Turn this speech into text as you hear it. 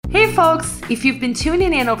folks! If you've been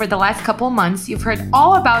tuning in over the last couple months, you've heard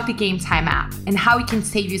all about the Game Time app and how it can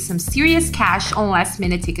save you some serious cash on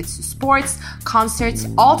last-minute tickets to sports, concerts,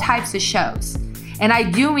 all types of shows. And I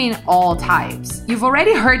do mean all types. You've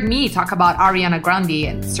already heard me talk about Ariana Grande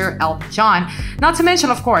and Sir Elton John, not to mention,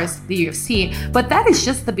 of course, the UFC, but that is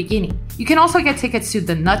just the beginning. You can also get tickets to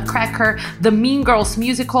the Nutcracker, the Mean Girls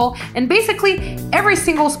musical, and basically every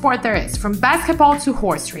single sport there is, from basketball to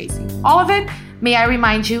horse racing. All of it, may I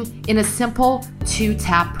remind you, in a simple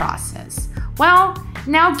 2-tap process. Well,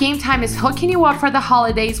 now Game Time is hooking you up for the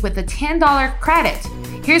holidays with a $10 credit.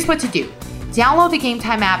 Here's what to do. Download the Game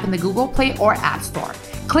Time app in the Google Play or App Store.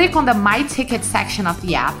 Click on the My Tickets section of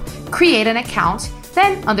the app, create an account,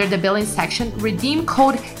 then under the billing section, redeem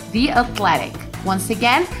code THEATHLETIC. Once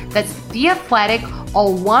again, that's THEATHLETIC,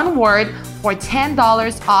 all one word, for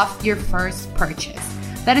 $10 off your first purchase.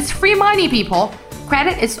 That is free money, people.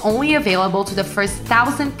 Credit is only available to the first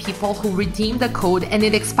 1,000 people who redeem the code, and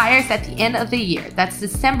it expires at the end of the year. That's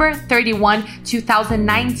December 31,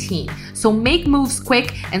 2019. So make moves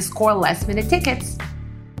quick and score last-minute tickets.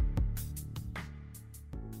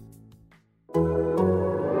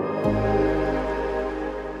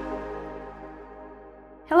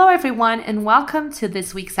 Hello everyone, and welcome to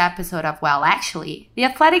this week's episode of Well Actually, the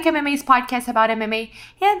Athletic MMA's podcast about MMA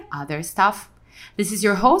and other stuff. This is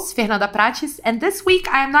your host, Fernanda Prates, and this week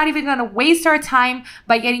I am not even going to waste our time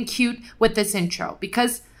by getting cute with this intro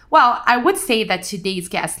because, well, I would say that today's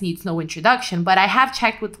guest needs no introduction, but I have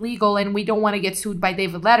checked with legal and we don't want to get sued by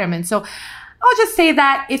David Letterman, so I'll just say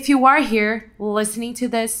that if you are here listening to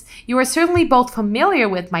this, you are certainly both familiar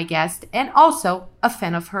with my guest and also a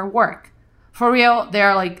fan of her work. For real, there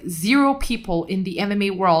are like 0 people in the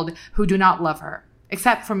MMA world who do not love her.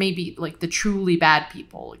 Except for maybe like the truly bad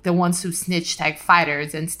people, like the ones who snitch tag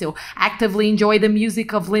fighters and still actively enjoy the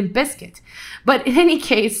music of Limp Bizkit. But in any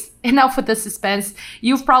case, enough with the suspense.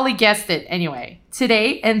 You've probably guessed it anyway.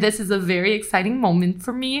 Today, and this is a very exciting moment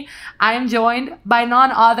for me, I am joined by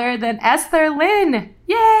none other than Esther Lin.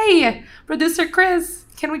 Yay! Producer Chris,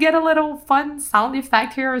 can we get a little fun sound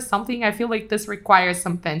effect here or something? I feel like this requires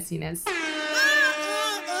some fanciness.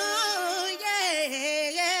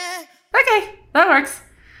 Okay. That works.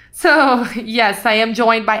 So, yes, I am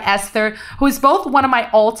joined by Esther, who is both one of my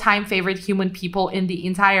all-time favorite human people in the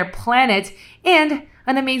entire planet and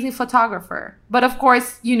an amazing photographer. But of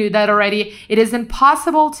course, you knew that already. It is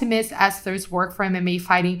impossible to miss Esther's work for MMA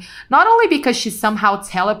fighting, not only because she somehow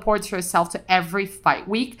teleports herself to every fight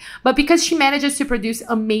week, but because she manages to produce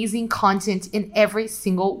amazing content in every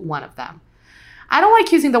single one of them. I don't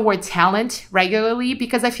like using the word talent regularly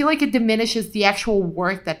because I feel like it diminishes the actual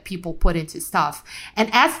work that people put into stuff. And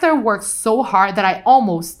Esther works so hard that I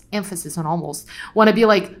almost, emphasis on almost, want to be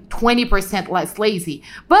like 20% less lazy.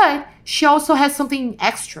 But she also has something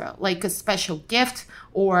extra, like a special gift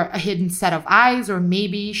or a hidden set of eyes, or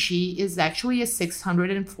maybe she is actually a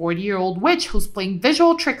 640-year-old witch who's playing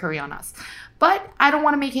visual trickery on us. But I don't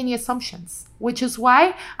want to make any assumptions, which is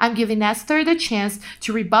why I'm giving Esther the chance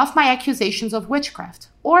to rebuff my accusations of witchcraft,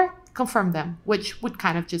 or confirm them, which would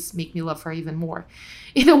kind of just make me love her even more.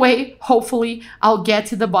 Either way, hopefully, I'll get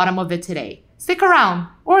to the bottom of it today. Stick around,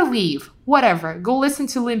 or leave, whatever. Go listen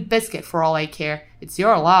to Limp Bizkit for all I care. It's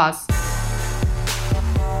your loss.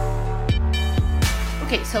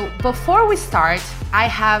 Okay, so before we start, I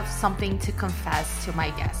have something to confess to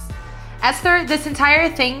my guest. Esther, this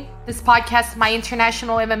entire thing, this podcast, my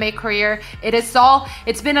international MMA career,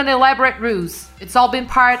 it's been an elaborate ruse. It's all been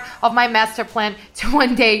part of my master plan to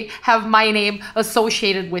one day have my name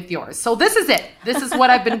associated with yours. So this is it. This is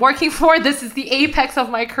what I've been working for. This is the apex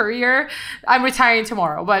of my career. I'm retiring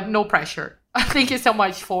tomorrow, but no pressure. Thank you so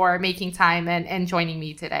much for making time and joining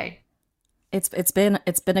me today. It's been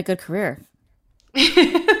a good career.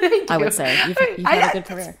 I would say you've had a good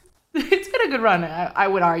career. It's been a good run, I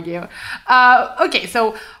would argue. Okay,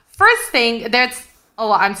 so first thing, there's a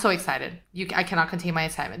lot. I'm so excited. I cannot contain my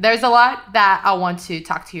excitement. There's a lot that I want to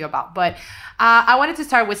talk to you about, but I wanted to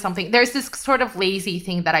start with something. There's this sort of lazy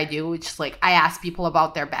thing that I do, which is like I ask people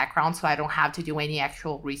about their background so I don't have to do any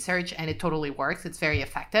actual research, and it totally works. It's very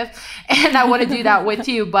effective, and I want to do that with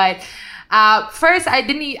you, but first, I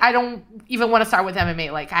don't even want to start with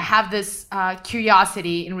MMA. Like, I have this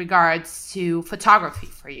curiosity in regards to photography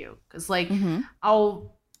for you, because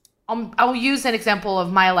I'll use an example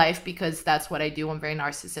of my life because that's what I do. I'm very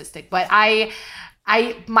narcissistic, but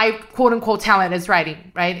my quote unquote talent is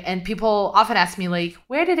writing, right? And people often ask me like,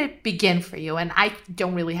 where did it begin for you? And I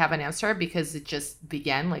don't really have an answer because it just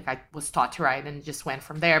began. Like, I was taught to write and just went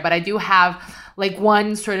from there. But I do have like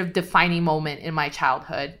one sort of defining moment in my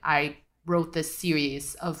childhood. I wrote this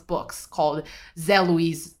series of books called Zé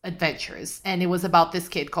Luís Adventures. And it was about this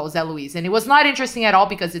kid called Zé Luís. And it was not interesting at all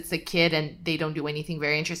because it's a kid and they don't do anything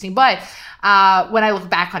very interesting. But when I look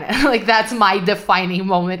back on it, like that's my defining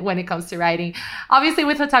moment when it comes to writing. Obviously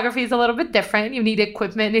with photography it's a little bit different. You need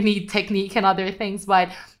equipment, you need technique and other things. But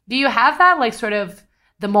do you have that, like sort of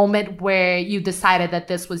the moment where you decided that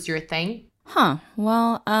this was your thing?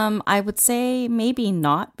 Well, I would say maybe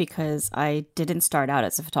not because I didn't start out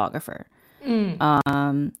as a photographer.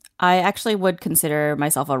 I actually would consider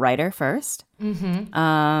myself a writer first. When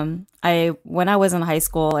I was in high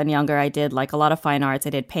school and younger, I did like a lot of fine arts. I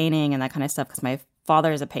did painting and that kind of stuff because my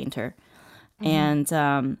father is a painter. And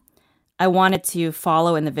I wanted to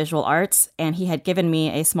follow in the visual arts, and he had given me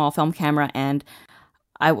a small film camera, and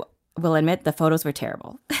will admit the photos were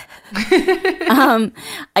terrible. I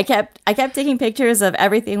kept taking pictures of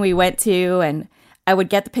everything we went to, and I would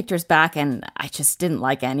get the pictures back and I just didn't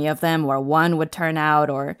like any of them, or one would turn out,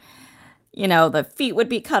 or the feet would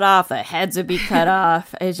be cut off, the heads would be cut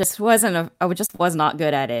off. It just I just was not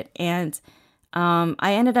good at it. And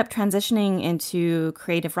I ended up transitioning into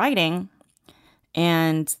creative writing,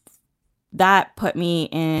 and that put me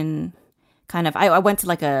in kind of, I went to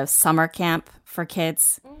like a summer camp for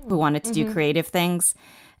kids who wanted to do creative things.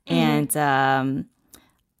 And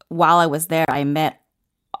while I was there, I met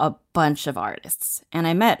a bunch of artists, and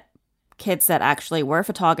I met kids that actually were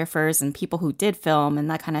photographers and people who did film and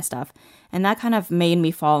that kind of stuff. And that kind of made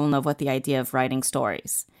me fall in love with the idea of writing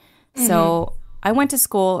stories. So I went to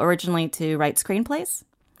school originally to write screenplays,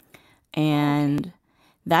 and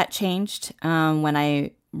that changed when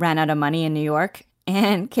I ran out of money in New York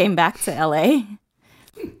and came back to LA.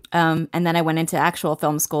 And then I went into actual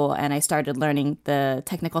film school, and I started learning the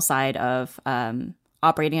technical side of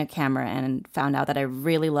operating a camera, and found out that I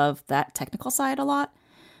really love that technical side a lot.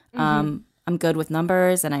 I'm good with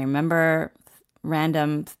numbers, and I remember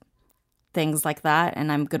random things like that,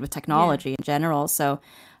 and I'm good with technology in general. So,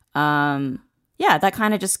 that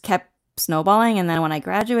kind of just kept snowballing. And then when I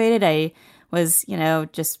graduated, I was,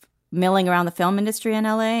 just milling around the film industry in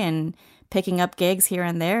LA and picking up gigs here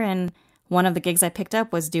and there. And one of the gigs I picked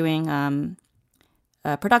up was doing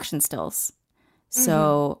production stills.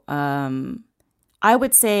 So I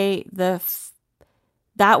would say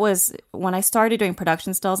that was when I started doing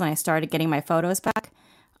production stills and I started getting my photos back,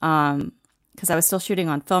 because I was still shooting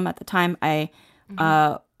on film at the time. I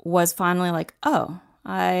was finally like, oh,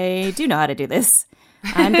 I do know how to do this.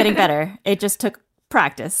 I'm getting better. It just took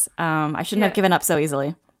practice. I shouldn't have given up so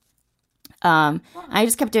easily. I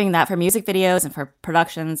just kept doing that for music videos and for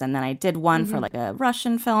productions. And then I did one for like a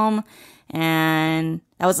Russian film. And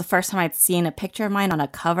that was the first time I'd seen a picture of mine on a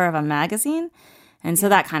cover of a magazine. And so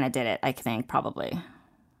that kind of did it, I think, probably.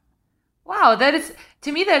 Wow,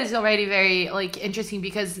 to me that is already very like interesting,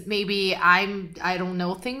 because maybe I don't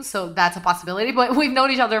know things, so that's a possibility. But we've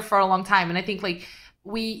known each other for a long time, and I think like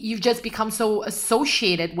you've just become so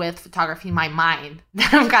associated with photography in my mind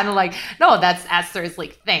that I'm kind of like, no, that's Esther's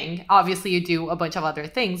like thing. Obviously you do a bunch of other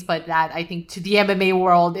things, but that I think to the MMA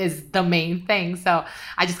world is the main thing. So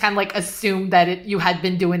I just kind of like assumed that you had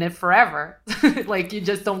been doing it forever. Like you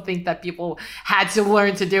just don't think that people had to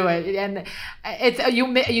learn to do it. And it's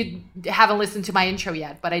you haven't listened to my intro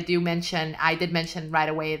yet, but I did mention right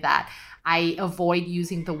away that I avoid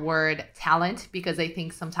using the word talent, because I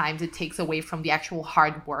think sometimes it takes away from the actual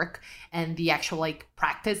hard work and the actual like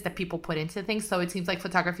practice that people put into things. So it seems like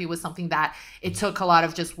photography was something that it took a lot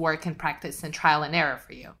of just work and practice and trial and error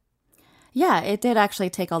for you. Yeah, it did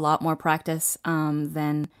actually take a lot more practice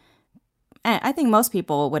than I think most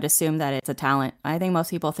people would assume that it's a talent. I think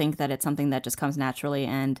most people think that it's something that just comes naturally.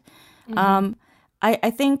 And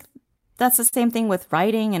I think that's the same thing with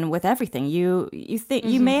writing and with everything. You think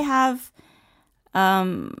you may have.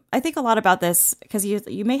 I think a lot about this because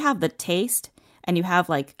you may have the taste and you have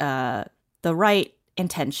like the right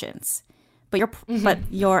intentions, but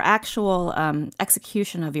your actual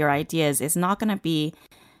execution of your ideas is not going to be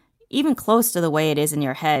even close to the way it is in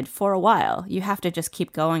your head for a while. You have to just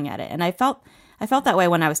keep going at it. And I felt that way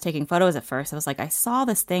when I was taking photos at first. I was like, I saw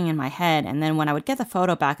this thing in my head, and then when I would get the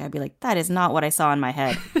photo back, I'd be like, that is not what I saw in my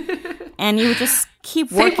head. And you would just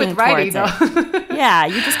keep working towards it. Yeah,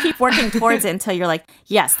 you just keep working towards it until you're like,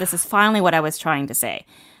 yes, this is finally what I was trying to say.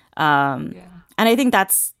 And I think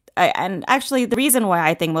and actually the reason why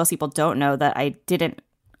I think most people don't know that I didn't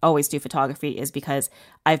always do photography is because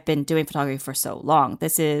I've been doing photography for so long.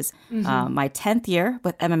 This is my 10th year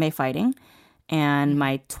with MMA fighting and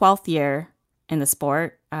my 12th year in the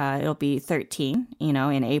sport. It'll be 13,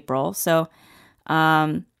 in April. So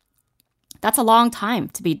that's a long time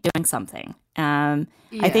to be doing something. I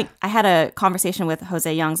think I had a conversation with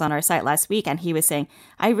Jose Youngs on our site last week, and he was saying,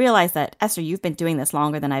 I realized that, Esther, you've been doing this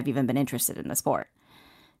longer than I've even been interested in the sport,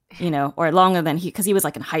 or longer than because he was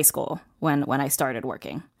like in high school when I started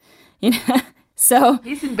working, so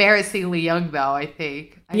he's embarrassingly young though, I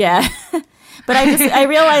think. Yeah. But I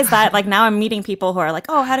realized that like now I'm meeting people who are like,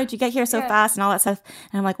 oh, how did you get here so fast and all that stuff.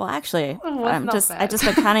 And I'm like, well, actually, I just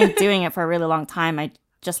been kind of doing it for a really long time. I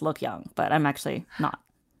just look young, but I'm actually not.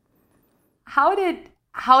 How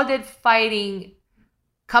did fighting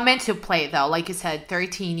come into play though? Like you said,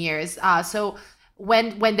 13 years. So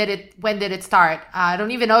when did it start? I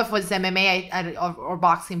don't even know if it was MMA or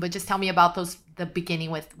boxing, but just tell me about the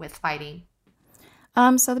beginning with fighting.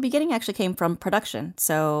 So the beginning actually came from production.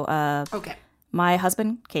 So okay. My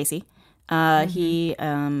husband, Casey, he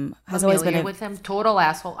has always been with him. Total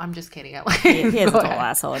asshole. I'm just kidding. He is a total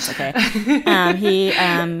asshole. It's okay. He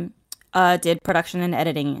did production and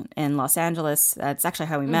editing in Los Angeles. That's actually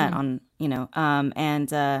how we met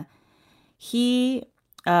and he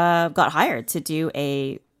got hired to do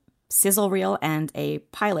a sizzle reel and a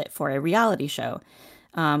pilot for a reality show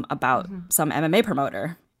about some MMA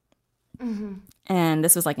promoter. Mm-hmm. And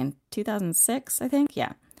this was like in 2006, I think.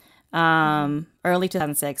 Yeah. Early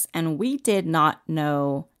 2006. And we did not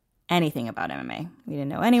know anything about MMA. We didn't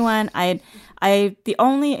know anyone. The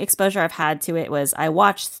only exposure I've had to it was I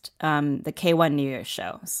watched the K1 New Year's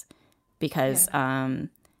shows because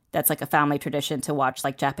that's like a family tradition to watch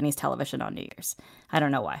like Japanese television on New Year's. I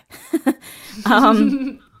don't know why.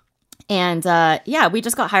 And we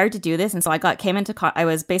just got hired to do this. And so I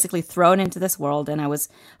was basically thrown into this world, and I was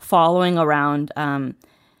following around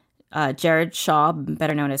Jared Shaw,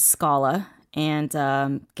 better known as Scala, and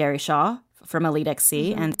Gary Shaw from Elite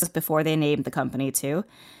XC. And just before they named the company too.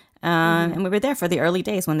 And we were there for the early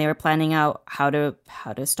days when they were planning out how to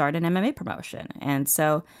start an MMA promotion. And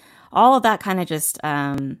so all of that kind of just,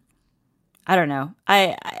 I don't know.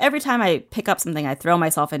 Every time I pick up something, I throw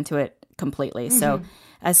myself into it completely. So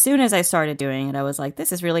as soon as I started doing it, I was like,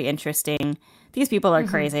 this is really interesting. These people are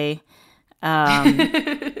crazy.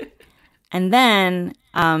 And then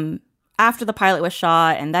after the pilot was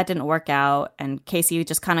shot and that didn't work out, and Casey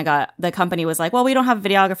just kind of the company was like, well, we don't have a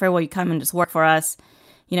videographer. Will you come and just work for us?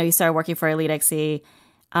 He started working for Elite XC.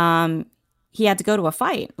 He had to go to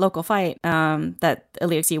a local fight that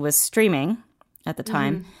Elite XC was streaming at the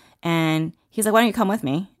time. And he's like, why don't you come with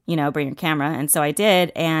me? Bring your camera. And so I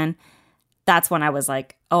did. And that's when I was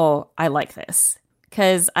like, oh, I like this.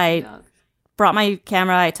 Because I brought my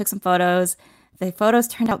camera, I took some photos. The photos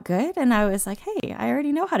turned out good. And I was like, hey, I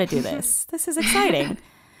already know how to do this. This is exciting.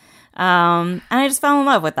 And I just fell in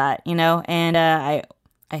love with that, And I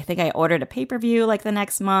think I ordered a pay-per-view like the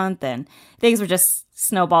next month. And things were just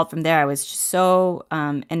snowballed from there. I was just so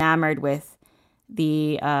enamored with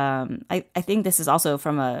the... I think this is also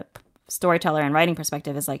from a storyteller and writing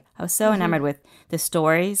perspective, is like I was so enamored with the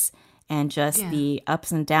stories and just the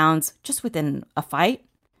ups and downs just within a fight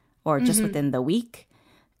or just within the week.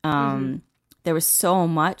 There was so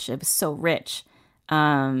much. It was so rich.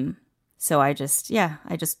 So I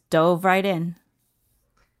just dove right in.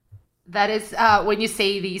 That is, when you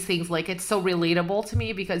say these things, like it's so relatable to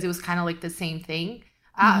me because it was kind of like the same thing.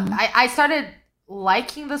 I started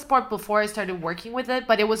liking the sport before I started working with it,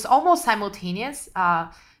 but it was almost simultaneous.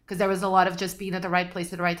 Because there was a lot of just being at the right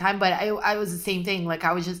place at the right time. But I was the same thing. Like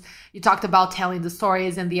you talked about telling the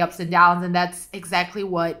stories and the ups and downs. And that's exactly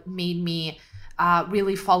what made me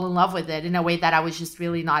really fall in love with it in a way that I was just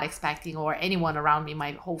really not expecting, or anyone around me.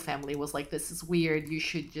 My whole family was like, this is weird. You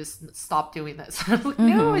should just stop doing this. I was like,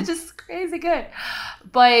 no, it's just crazy good.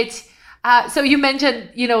 But so you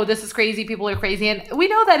mentioned, this is crazy. People are crazy. And we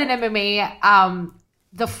know that in MMA,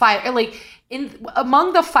 the fight, like,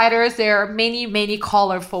 among the fighters, there are many, many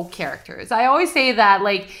colorful characters. I always say that,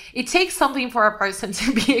 like, it takes something for a person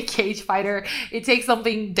to be a cage fighter. It takes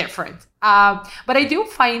something different. But I do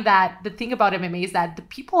find that the thing about MMA is that the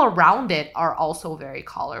people around it are also very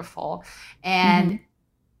colorful. And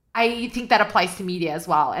I think that applies to media as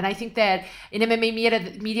well. And I think that in MMA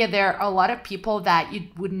media, there are a lot of people that you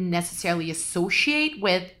wouldn't necessarily associate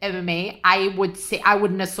with MMA. I would say I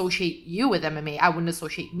wouldn't associate you with MMA. I wouldn't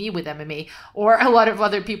associate me with MMA, or a lot of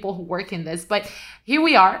other people who work in this. But here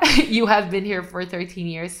we are. You have been here for 13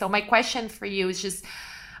 years. So my question for you is just,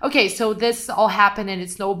 okay, so this all happened and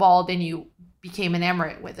it snowballed and you became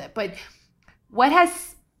enamored with it. But what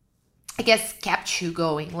has, I guess, kept you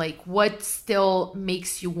going? Like, what still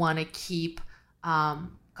makes you want to keep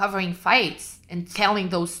covering fights and telling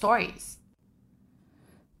those stories?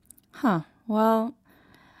 Well,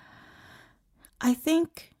 I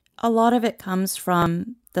think a lot of it comes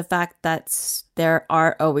from the fact that there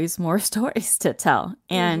are always more stories to tell.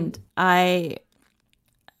 And I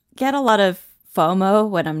get a lot of FOMO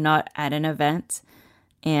when I'm not at an event.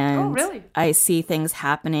 And really? I see things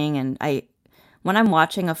happening, and when I'm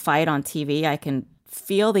watching a fight on TV, I can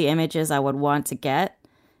feel the images I would want to get,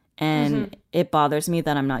 and it bothers me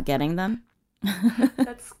that I'm not getting them.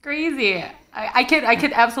 That's crazy. I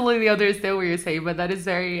can absolutely understand what you're saying, but that is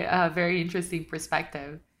very interesting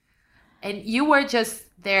perspective. And you were just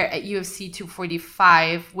there at UFC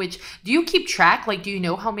 245, which, do you keep track? Like, do you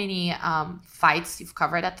know how many fights you've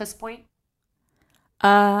covered at this point?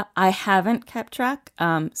 I haven't kept track.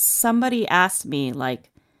 Somebody asked me like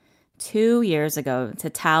 2 years ago to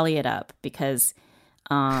tally it up because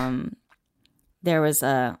there was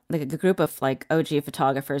a group of like OG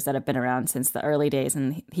photographers that have been around since the early days,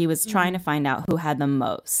 and he was trying to find out who had the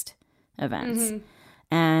most events.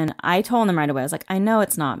 And I told him right away, I was like, I know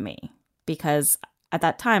it's not me, because at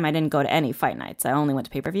that time I didn't go to any fight nights. I only went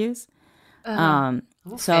to pay-per-views. So I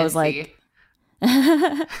was like,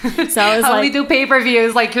 I only do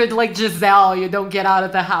pay-per-views like you're like Giselle. You don't get out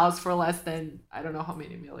of the house for less than I don't know how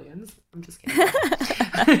many millions. I'm just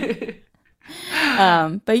kidding.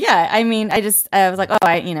 But yeah, I mean, I was like,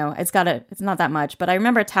 it's not that much. But I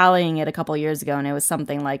remember tallying it a couple years ago, and it was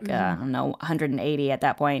something like, I don't know, 180 at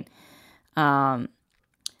that point.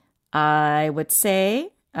 I would say,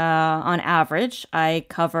 on average, I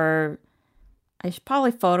should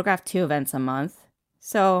probably photograph 2 events a month.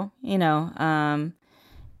 So, and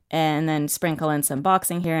then sprinkle in some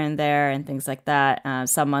boxing here and there and things like that.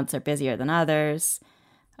 Some months are busier than others.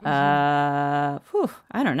 I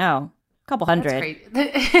don't know. Couple hundred.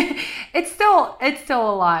 That's great. It's still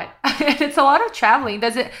a lot. It's a lot of traveling.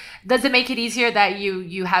 Does it make it easier that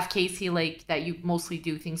you have Casey, like that you mostly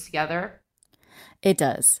do things together? It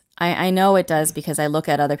does. I know it does, because I look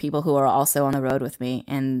at other people who are also on the road with me,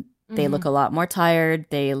 and they look a lot more tired.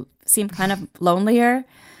 They seem kind of lonelier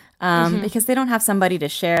because they don't have somebody to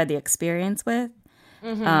share the experience with,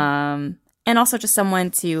 and also just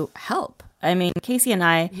someone to help. I mean, Casey and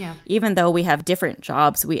I, even though we have different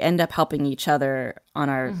jobs, we end up helping each other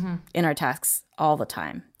on in our tasks all the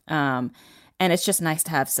time. And it's just nice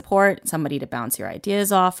to have support, somebody to bounce your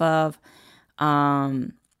ideas off of.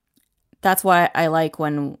 That's why I like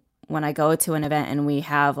when I go to an event and we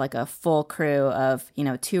have like a full crew of,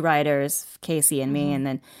 2 riders, Casey and me. And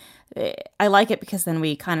then I like it because then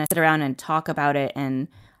we kind of sit around and talk about it. And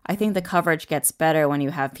I think the coverage gets better when you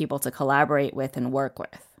have people to collaborate with and work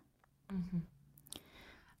with.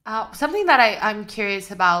 Something that I'm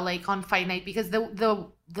curious about, like on fight night, because the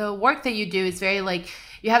work that you do is very like,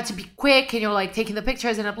 you have to be quick, and you're like taking the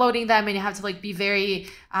pictures and uploading them, and you have to like be very,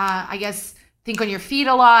 I guess, think on your feet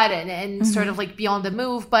a lot and sort of like be on the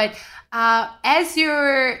move. But as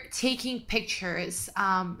you're taking pictures,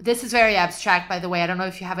 this is very abstract, by the way. I don't know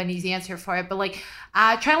if you have an easy answer for it, but like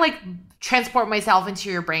trying to like transport myself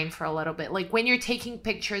into your brain for a little bit. Like when you're taking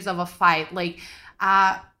pictures of a fight, like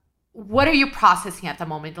what are you processing at the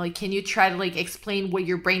moment? Like, can you try to like explain what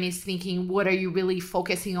your brain is thinking? What are you really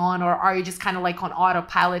focusing on? Or are you just kind of like on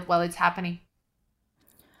autopilot while it's happening?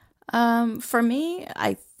 For me,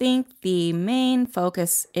 I think the main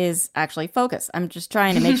focus is actually focus. I'm just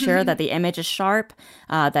trying to make sure that the image is sharp,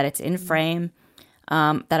 that it's in frame,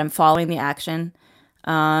 that I'm following the action,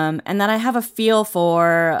 and that I have a feel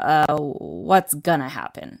for what's gonna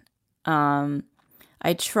happen.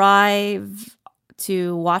 I try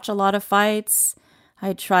to watch a lot of fights.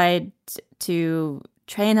 I tried to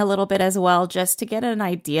train a little bit as well, just to get an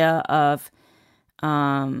idea of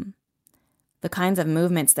the kinds of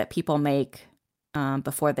movements that people make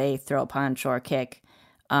before they throw a punch or a kick,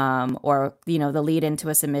 or the lead into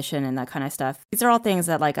a submission and that kind of stuff. These are all things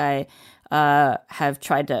that like I have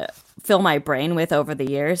tried to fill my brain with over the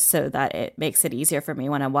years, so that it makes it easier for me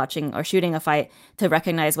when I'm watching or shooting a fight to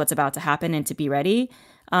recognize what's about to happen and to be ready.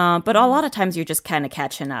 But a lot of times you're just kind of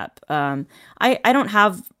catching up. I don't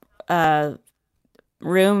have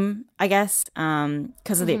room, I guess,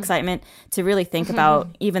 because of the excitement, to really think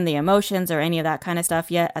about even the emotions or any of that kind of stuff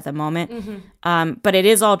yet at the moment. But it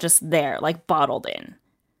is all just there, like bottled in.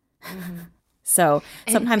 So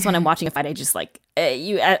sometimes when I'm watching a fight, I just like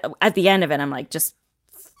at the end of it, I'm like just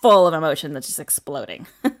full of emotion that's just exploding.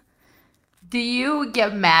 Do you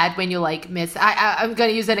get mad when you like miss? I'm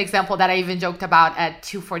gonna use an example that I even joked about at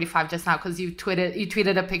 245 just now, because you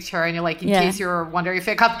tweeted a picture and you're like, in case you're wondering if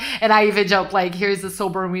it comes, and I even joked like, here's a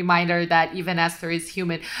sobering reminder that even Esther is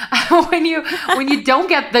human. when you don't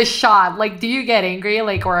get the shot, like, do you get angry,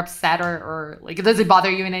 like, or upset, or like, does it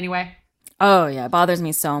bother you in any way? Oh yeah, it bothers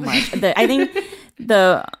me so much. I think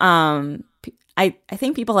I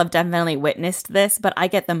think people have definitely witnessed this, but I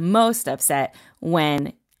get the most upset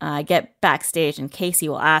when I get backstage and Casey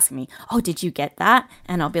will ask me, "Oh, did you get that?"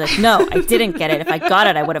 And I'll be like, "No, I didn't get it. If I got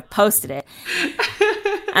it, I would have posted it."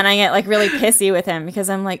 And I get like really pissy with him because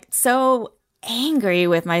I'm like so angry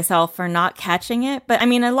with myself for not catching it. But I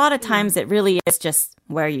mean, a lot of times it really is just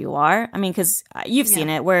where you are. I mean, because you've seen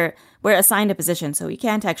it. We're assigned a position, so you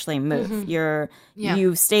can't actually move.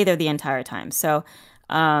 You stay there the entire time. So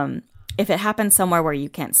if it happens somewhere where you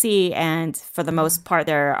can't see, and for the most part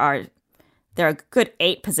there are a good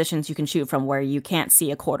 8 positions you can shoot from where you can't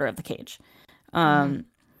see a quarter of the cage.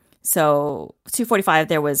 So 245,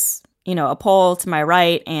 there was, a pole to my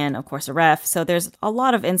right and, of course, a ref. So there's a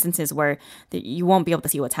lot of instances where you won't be able to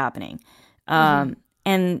see what's happening.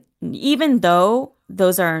 And even though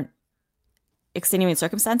those are extenuating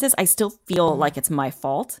circumstances, I still feel like it's my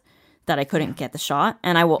fault that I couldn't get the shot.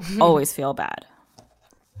 And I will always feel bad.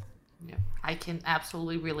 I can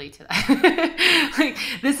absolutely relate to that. Like,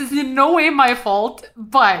 this is in no way my fault,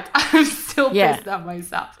 but I'm still pissed at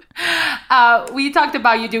myself. We talked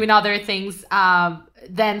about you doing other things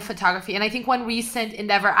than photography. And I think one recent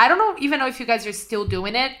endeavor, I don't even know if you guys are still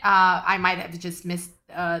doing it. I might have just missed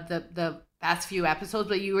the past few episodes,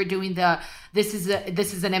 but you were doing this is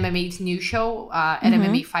an MMA new show at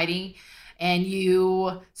MMA Fighting. And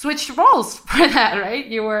you switched roles for that, right?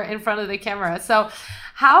 You were in front of the camera. So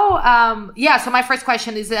how, so my first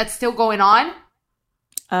question, is that still going on?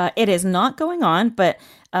 It is not going on, but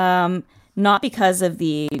not because of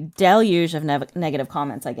the deluge of negative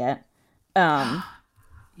comments I get.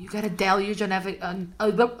 You got a deluge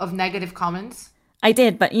of negative comments? I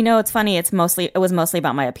did, but it's funny. It was mostly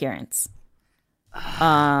about my appearance.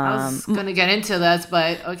 I was gonna get into this,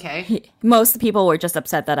 but okay. Most people were just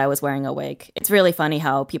upset that I was wearing a wig. It's really funny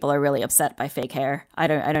how people are really upset by fake hair. I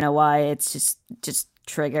don't know why. It's just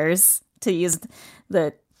triggers, to use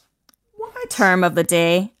the term of the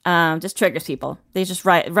day. Just triggers people. They just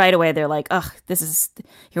right away they're like, "Ugh,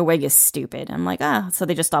 your wig is stupid." I'm like, so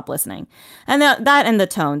they just stop listening. And that and the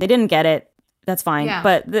tone, they didn't get it. That's fine. Yeah.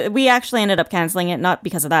 But we actually ended up canceling it, not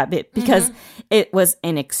because of that, but because it was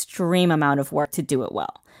an extreme amount of work to do it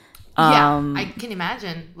well. I can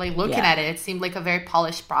imagine. Like, looking at it seemed like a very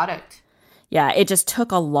polished product. Yeah, it just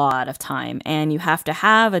took a lot of time. And you have to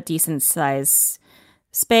have a decent size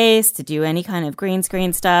space to do any kind of green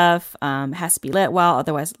screen stuff. It has to be lit well,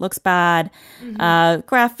 otherwise it looks bad. Motion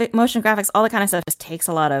graphics, all that kind of stuff just takes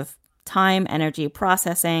a lot of time, energy,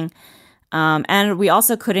 processing. And we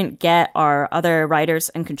also couldn't get our other writers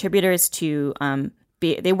and contributors to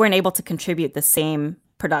they weren't able to contribute the same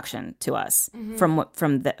production to us from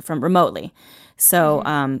remotely. So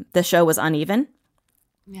the show was uneven.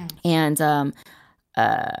 Yeah. And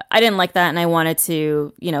I didn't like that, and I wanted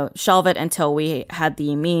to, shelve it until we had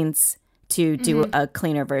the means to do a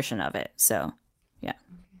cleaner version of it. So, yeah.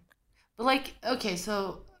 But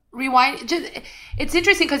so rewind. It's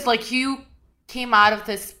interesting because you came out of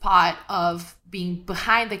this spot of being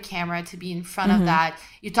behind the camera to be in front of that.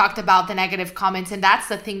 You talked about the negative comments, and that's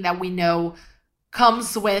the thing that we know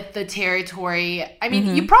comes with the territory. I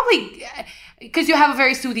mean, you probably, because you have a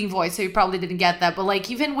very soothing voice, so you probably didn't get that. But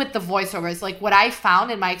even with the voiceovers, what I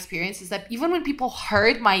found in my experience is that even when people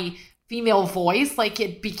heard my female voice,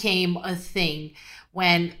 it became a thing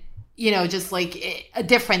when, just a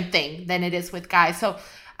different thing than it is with guys. So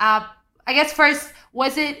I guess first,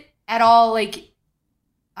 was it at all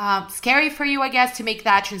scary for you, I guess, to make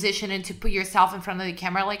that transition and to put yourself in front of the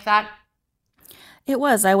camera like that? It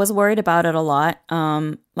was. I was worried about it a lot.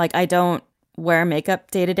 I don't wear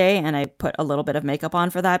makeup day to day, and I put a little bit of makeup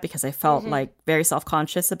on for that because I felt very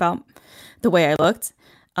self-conscious about the way I looked.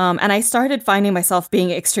 And I started finding myself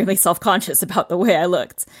being extremely self-conscious about the way I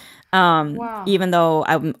looked. Even though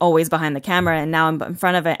I'm always behind the camera, and now I'm in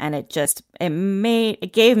front of it, and it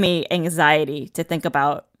gave me anxiety to think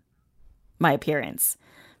about my appearance.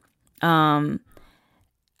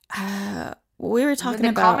 We were talking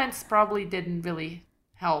about... The comments probably didn't really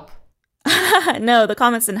help. No, the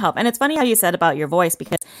comments didn't help. And it's funny how you said about your voice,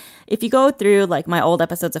 because if you go through my old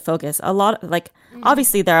episodes of Focus, a lot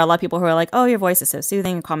obviously there are a lot of people who are like, "Oh, your voice is so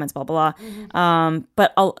soothing," comments, blah, blah, blah.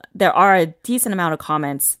 But there are a decent amount of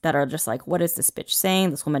comments that are just like, "What is this bitch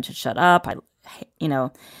saying? This woman should shut up."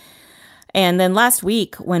 And then last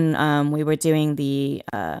week when we were doing the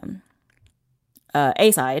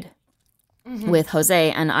A-side, with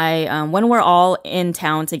Jose and I, when we're all in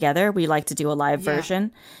town together, we like to do a live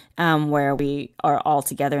version where we are all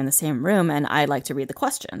together in the same room, and I like to read the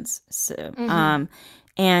questions. So,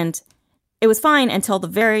 and it was fine until the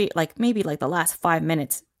very, maybe the last 5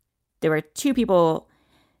 minutes, there were 2 people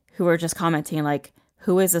who were just commenting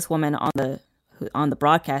who is this woman on the on the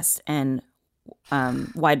broadcast, and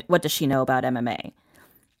what does she know about MMA?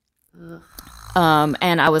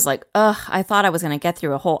 And I was like, ugh, I thought I was going to get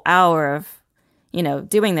through a whole hour of,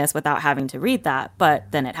 doing this without having to read that.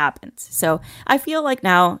 But then it happens. So I feel like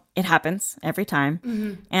now it happens every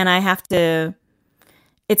time. And I have to,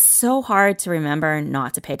 it's so hard to remember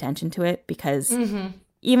not to pay attention to it because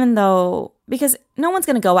because no one's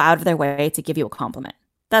going to go out of their way to give you a compliment.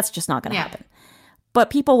 That's just not going to happen. But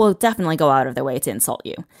people will definitely go out of their way to insult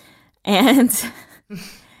you. And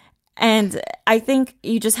and I think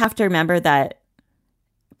you just have to remember that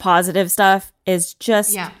positive stuff is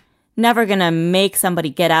just never going to make somebody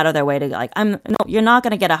get out of their way to no, you're not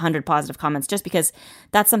going to get 100 positive comments just because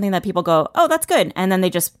that's something that people go, oh, that's good. And then they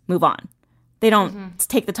just move on. They don't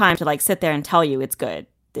take the time to sit there and tell you it's good.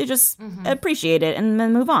 They just appreciate it and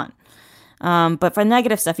then move on. But for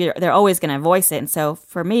negative stuff, they're always going to voice it. And so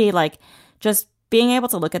for me, just being able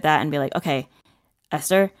to look at that and be like, okay,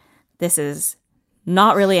 Esther, this is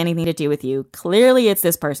not really anything to do with you. Clearly, it's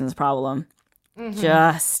this person's problem.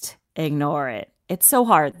 Just ignore it. It's so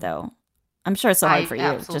hard, though. I'm sure it's so hard for you.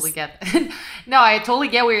 I absolutely get it. No, I totally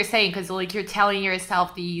get what you're saying because you're telling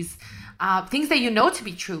yourself these things that you know to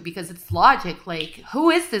be true because it's logic. Who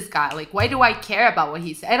is this guy? Why do I care about what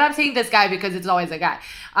he said? And I'm saying this guy because it's always a guy.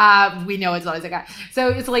 We know it's always a guy. So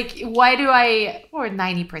it's why do I, or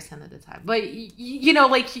 90% of the time, but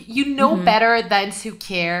better than to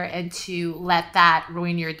care and to let that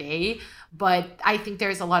ruin your day. But I think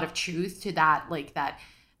there's a lot of truth to that,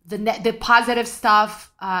 the positive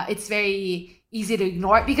stuff, it's very easy to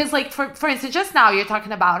ignore because for instance, just now you're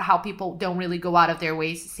talking about how people don't really go out of their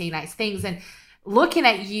ways to say nice things, and looking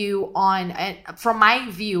at you from my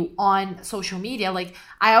view on social media,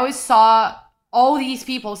 I always saw all these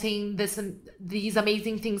people saying these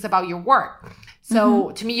amazing things about your work.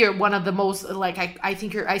 So to me, you're one of the most I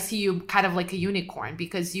think I see you kind of like a unicorn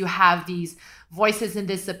because you have these voices and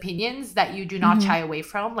these opinions that you do not shy away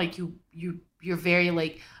from. You're very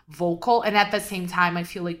vocal, and at the same time I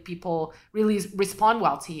feel like people really respond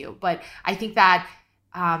well to you. But I think that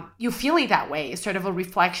you feeling that way is sort of a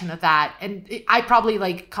reflection of that, and I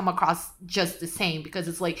probably come across just the same because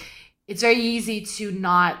it's very easy to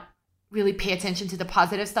not really pay attention to the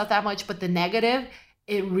positive stuff that much, but the negative,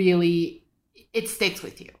 it sticks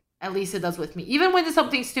with you. At least it does with me. Even when there's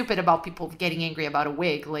something stupid about people getting angry about a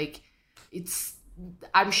wig,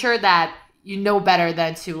 I'm sure that you know better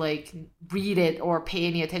than to read it or pay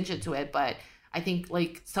any attention to it. But I think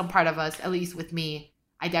some part of us, at least with me,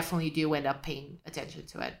 I definitely do end up paying attention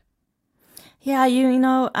to it. Yeah,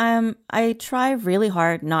 I try really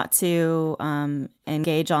hard not to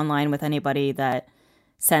engage online with anybody that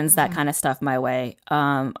sends that kind of stuff my way.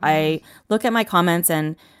 I look at my comments,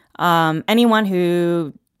 and anyone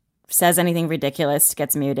who says anything ridiculous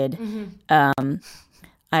gets muted. And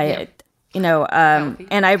I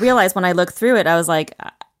realized when I looked through it, I was like,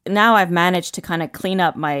 now I've managed to kind of clean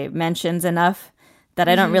up my mentions enough that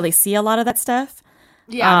I don't really see a lot of that stuff.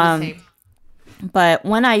 Yeah, the same. But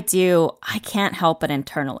when I do, I can't help but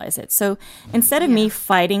internalize it. So instead of me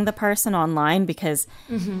fighting the person online, because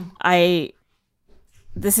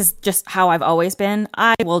this is just how I've always been,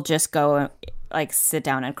 I will just go sit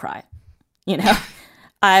down and cry.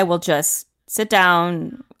 I will just sit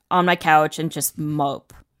down on my couch and just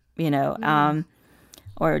mope.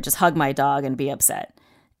 Or just hug my dog and be upset.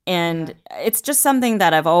 And it's just something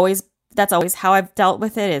that that's always how I've dealt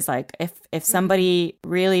with it is if somebody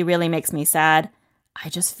really, really makes me sad, I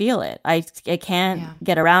just feel it. I can't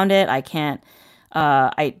get around it. I can't,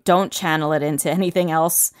 I don't channel it into anything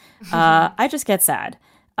else. I just get sad.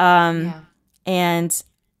 And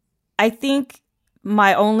I think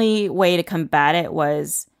my only way to combat it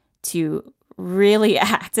was to really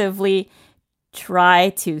actively try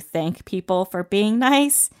to thank people for being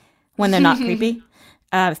nice when they're not creepy.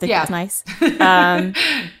 If they're just nice.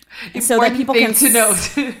 So that people can to note.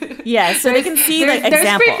 So they can see there's example.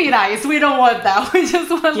 There's creepy nice. We don't want that. We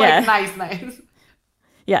just want nice.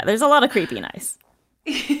 Yeah, there's a lot of creepy nice.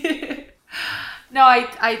 No,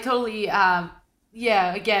 I totally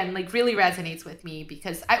again, really resonates with me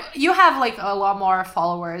because you have a lot more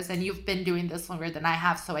followers and you've been doing this longer than I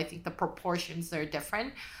have, so I think the proportions are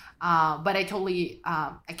different. But I totally,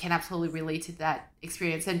 I can absolutely relate to that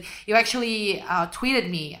experience. And you actually tweeted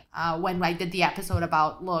me when I did the episode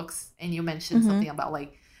about looks, and you mentioned something about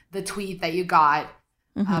the tweet that you got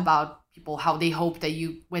about people, how they hope that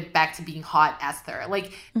you went back to being hot, Esther.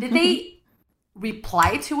 Did they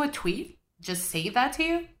reply to a tweet just say that to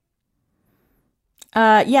you?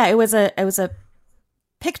 Yeah, it was a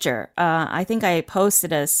picture. I think I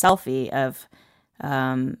posted a selfie of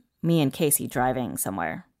me and Casey driving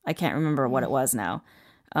somewhere. I can't remember what it was now.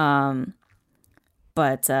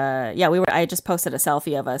 But yeah, I just posted a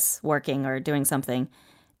selfie of us working or doing something,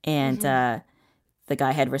 and the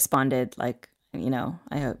guy had responded like,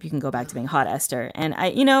 I hope you can go back to being hot, Esther. And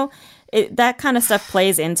that kind of stuff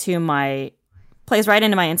plays right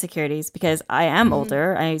into my insecurities, because I am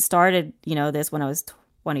older. I started, this when I was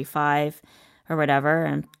 25 or whatever.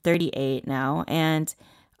 I'm 38 now, and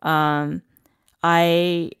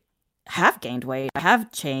I have gained weight. I have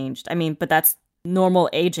changed. I mean, but that's normal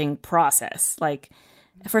aging process. Like,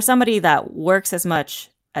 for somebody that works as much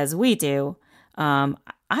as we do, I'm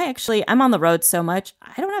on the road so much,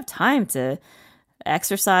 I don't have time to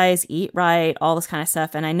exercise, eat right, all this kind of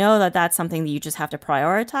stuff. And I know that that's something that you just have to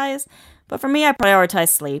prioritize. But for me, I prioritize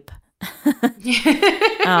sleep. But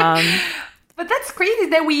that's crazy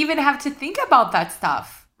that we even have to think about that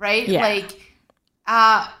stuff, right? Yeah. Like,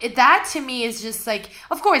 that to me is just like,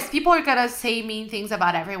 of course, people are gonna say mean things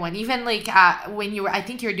about everyone. Even like when I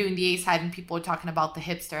think you're doing the A side and people are talking about the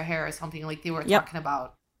hipster hair or something, like they were talking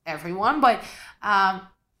about everyone. But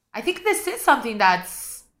I think this is something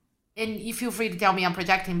that's, and you feel free to tell me I'm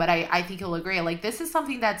projecting, but I think you'll agree. Like, this is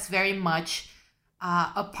something that's very much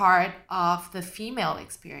a part of the female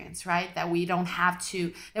experience, right? That we don't have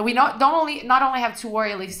to, that we not only have to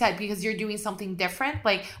worry, like you said, because you're doing something different.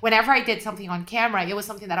 Like, whenever I did something on camera, it was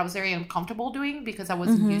something that I was very uncomfortable doing because I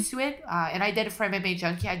wasn't used to it. And I did it for MMA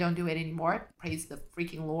Junkie. I don't do it anymore. Praise the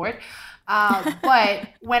freaking Lord. But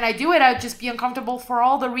when I do it, I'd just be uncomfortable for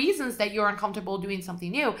all the reasons that you're uncomfortable doing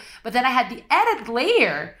something new. But then I had the added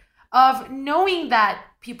layer of knowing that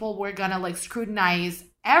people were gonna like scrutinize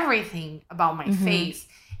everything about my face.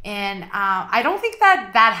 And I don't think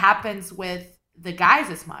that happens with the guys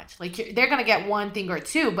as much. Like, they're gonna get one thing or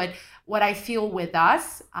two, but what I feel with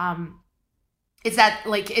us is that,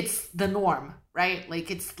 like, it's the norm, right?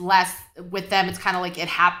 Like, it's less with them, it's kind of like it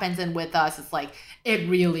happens, and with us it's like it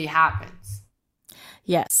really happens.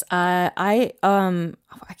 Yes. I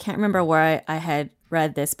can't remember where I had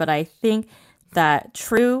read this, but I think that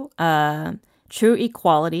true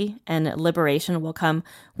equality and liberation will come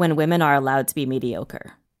when women are allowed to be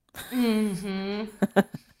mediocre.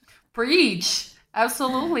 Preach.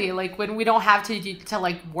 Absolutely. Like, when we don't have to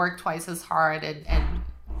like work twice as hard and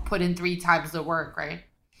put in 3 times the work, right?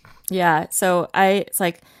 Yeah. So it's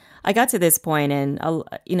like I got to this point, and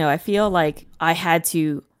I feel like I had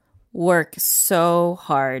to work so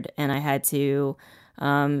hard, and I had to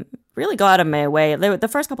really go out of my way. The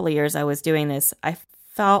first couple of years I was doing this, I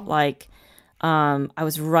felt like I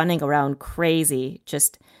was running around crazy.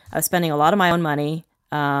 I was spending a lot of my own money.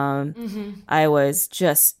 I was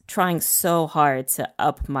just trying so hard to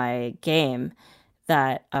up my game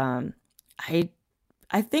that I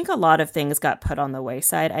think a lot of things got put on the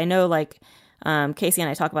wayside. I know, like, Casey and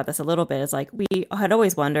I talk about this a little bit. It's like we had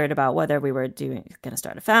always wondered about whether we were going to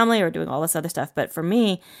start a family or doing all this other stuff. But for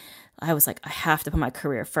me, I was like, I have to put my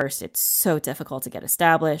career first. It's so difficult to get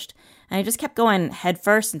established. And I just kept going head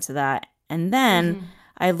first into that. And then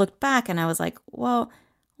I looked back and I was like, well,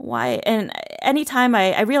 why? And anytime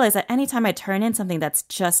I realized that anytime I turn in something that's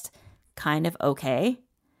just kind of okay,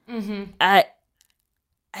 I'm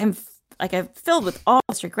filled with all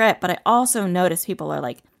this regret. But I also notice people are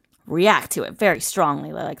like, react to it very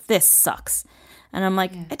strongly. They're like, this sucks. And I'm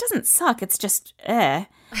like, it doesn't suck. It's just,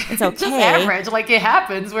 it's okay. Just average. Like, it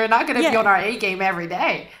happens. We're not going to be on our A game every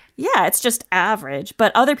day. Yeah, it's just average.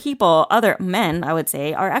 But other men, I would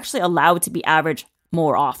say, are actually allowed to be average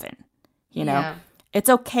more often. It's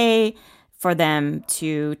okay for them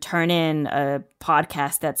to turn in a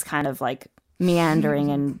podcast that's kind of like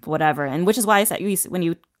meandering and whatever. And which is why I said, when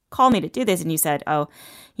you called me to do this and you said, oh,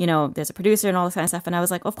 there's a producer and all this kind of stuff. And I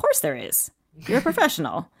was like, of course there is. You're a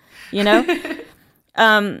professional, And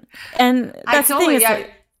that's the thing is,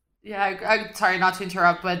 I'm sorry not to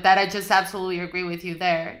interrupt, but that I just absolutely agree with you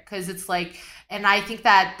there. Because it's like, and I think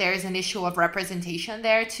that there's an issue of representation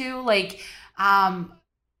there too. Like,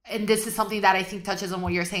 and this is something that I think touches on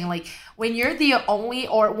what you're saying. Like, when you're the only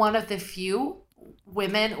or one of the few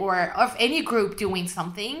women or of any group doing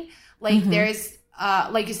something, like there's,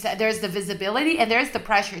 like you said, there's the visibility and there's the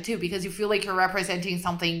pressure too, because you feel like you're representing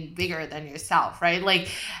something bigger than yourself, right? Like,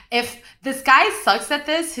 if this guy sucks at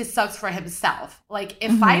this, he sucks for himself. Like,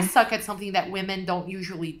 if I suck at something that women don't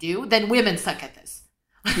usually do, then women suck at this.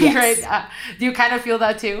 Yes. Right? Do you kind of feel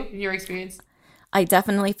that too in your experience? I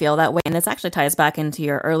definitely feel that way. And this actually ties back into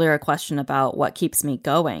your earlier question about what keeps me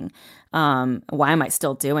going. Why am I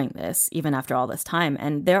still doing this even after all this time?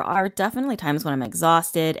 And there are definitely times when I'm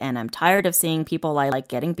exhausted and I'm tired of seeing people I like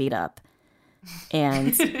getting beat up.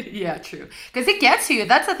 And yeah, true. Because it gets you.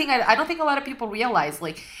 That's the thing I don't think a lot of people realize.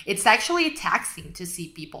 Like, it's actually taxing to see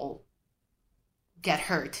people get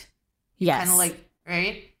hurt. yes, Kind of like,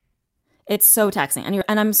 right? it's so taxing,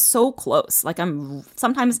 and I'm so close. Like,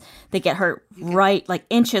 sometimes they get hurt right, like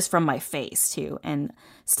inches from my face too, and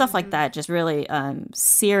stuff like that just really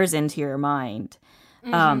sears into your mind.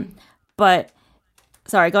 But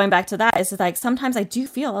sorry, going back to that, it's just like sometimes I do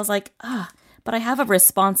feel I was like, but I have a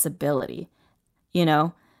responsibility, you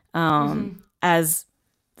know, as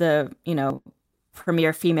the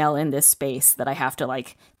premier female in this space, that I have to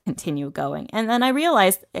like continue going. And then I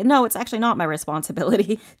realized, no, it's actually not my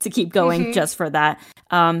responsibility to keep going just for that.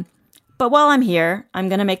 But while I'm here, I'm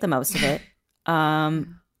going to make the most of it.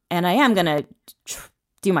 And I am going to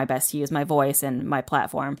do my best to use my voice and my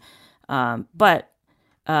platform. But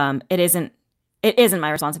it isn't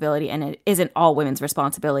my responsibility, and it isn't all women's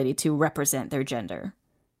responsibility to represent their gender.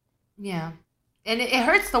 Yeah. And it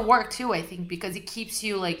hurts the work too, I think, because it keeps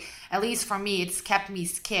you like, at least for me, it's kept me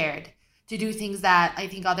scared to do things that I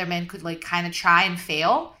think other men could like kind of try and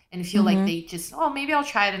fail and feel like they just, maybe I'll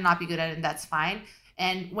try it and not be good at it, and that's fine.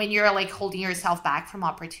 And when you're like holding yourself back from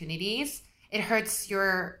opportunities, it hurts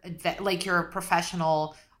your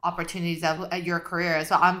professional opportunities at your career.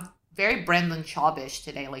 So I'm very Brendan Chaubish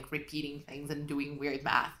today, like repeating things and doing weird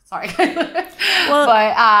math. Sorry. Well,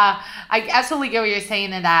 but I absolutely get what you're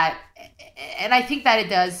saying in that. And I think that it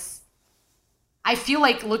does. I feel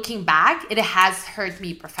like looking back, it has hurt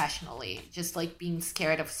me professionally, just like being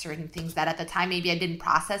scared of certain ththings that at the time maybe I didn't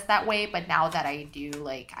process that way. But now that I do,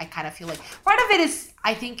 like, I kind of feel like part of it is,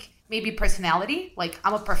 I think, maybe personality. Like,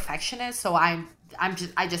 I'm a perfectionist, so I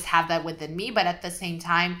just have that within me. But at the same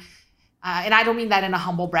time, and I don't mean that in a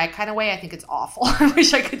humble brag kind of way. I think it's awful. I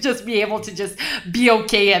wish I could just be able to just be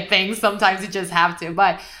okay at things. Sometimes you just have to.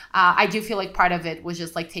 But I do feel like part of it was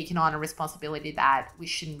just like taking on a responsibility that we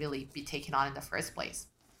shouldn't really be taking on in the first place.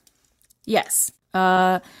 Yes.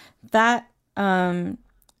 That,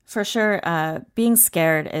 for sure, being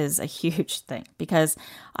scared is a huge thing, because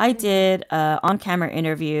I did an on-camera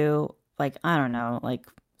interview, like, I don't know, like,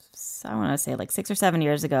 I want to say like 6 or 7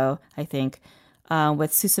 years ago, I think,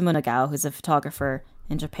 with Susumu Nagao, who's a photographer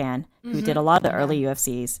in Japan, who did a lot of the early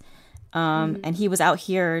UFCs. And he was out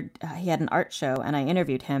here, he had an art show, and I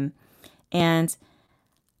interviewed him. And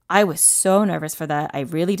I was so nervous for that. I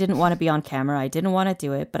really didn't want to be on camera. I didn't want to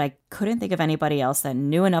do it, but I couldn't think of anybody else that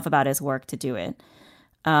knew enough about his work to do it.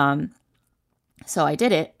 So I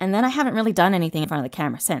did it. And then I haven't really done anything in front of the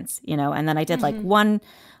camera since, and then I did like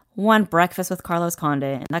one breakfast with Carlos Conde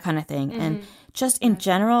and that kind of thing. And just in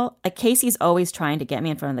general, like, Casey's always trying to get me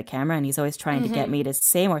in front of the camera, and he's always trying to get me to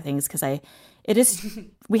say more things, because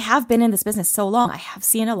we have been in this business so long. I have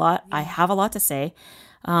seen a lot. I have a lot to say.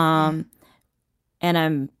 And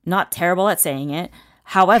I'm not terrible at saying it.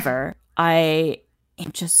 However, I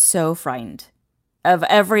am just so frightened of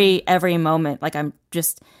every moment. Like,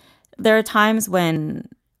 there are times when,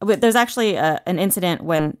 there's actually an incident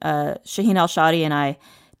when Shaheen Al-Shadi and I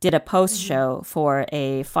did a post show for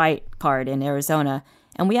a fight card in Arizona,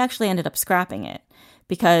 and we actually ended up scrapping it,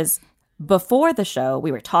 because before the show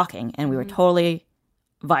we were talking and we were totally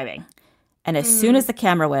vibing, and as soon as the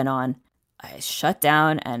camera went on, I shut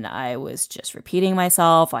down and I was just repeating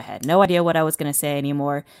myself. I had no idea what I was going to say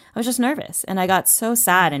anymore. I was just nervous, and I got so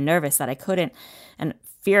sad and nervous that I couldn't, and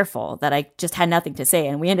fearful that I just had nothing to say,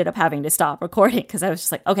 and we ended up having to stop recording, because I was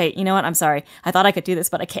just like, okay, you know what, I'm sorry, I thought I could do this,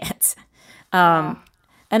 but I can't.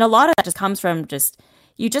 And a lot of that just comes from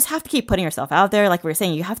you just have to keep putting yourself out there. Like we were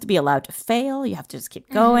saying, you have to be allowed to fail. You have to just keep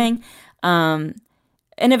going. And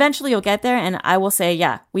eventually you'll get there. And I will say,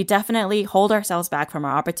 yeah, we definitely hold ourselves back from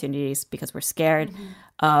our opportunities because we're scared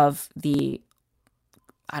of the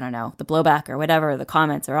blowback or whatever, the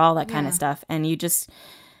comments or all that kind of stuff. And you just,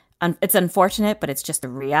 it's unfortunate, but it's just the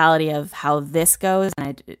reality of how this goes.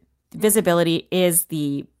 And visibility is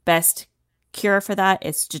the best cure for that.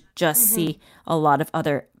 Is to just see a lot of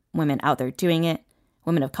other women out there doing it,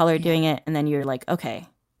 women of color doing it, and then you're like, okay,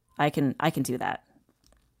 I can do that.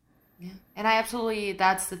 Yeah. And I absolutely,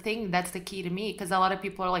 that's the thing, that's the key to me, because a lot of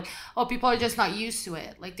people are like, oh, people are just not used to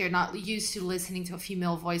it. Like, they're not used to listening to a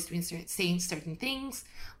female voice saying certain things.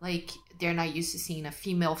 Like, they're not used to seeing a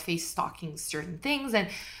female face talking certain things. And,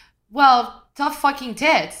 well, tough fucking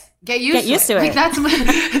tits. Get used to it. Like,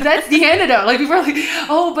 that's the antidote. Like, people are like,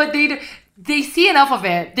 oh, but they see enough of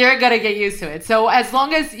it, they're gonna get used to it. So as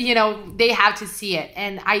long as, they have to see it.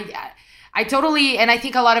 And I totally, and I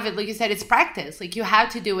think a lot of it, like you said, it's practice. Like, you have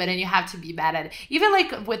to do it and you have to be bad at it. Even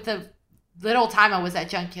like with the little time I was at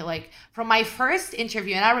Junkie, like from my first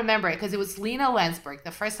interview, and I remember it because it was Lena Landsberg,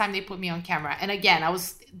 the first time they put me on camera. And again, I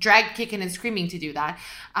was drag kicking and screaming to do that.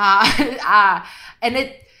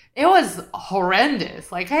 And it was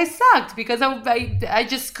horrendous. Like I sucked because I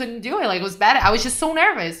just couldn't do it. Like it was bad. I was just so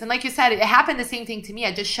nervous. And like you said, it happened the same thing to me.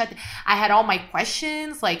 I had all my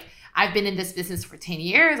questions. Like I've been in this business for 10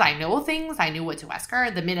 years. I know things. I knew what to ask her.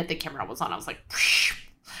 The minute the camera was on, I was like, psh,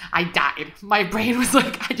 I died. My brain was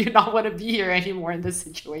like, I do not want to be here anymore in this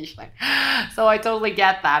situation. So I totally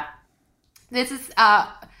get that. This is,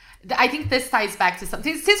 I think this ties back to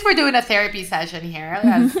something. Since we're doing a therapy session here,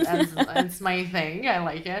 that's my thing. I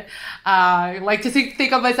like it. I like to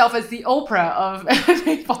think of myself as the Oprah of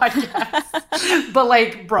MMA podcasts, but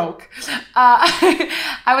like broke.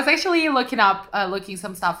 I was actually looking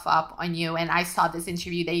some stuff up on you, and I saw this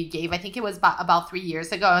interview that you gave. I think it was about 3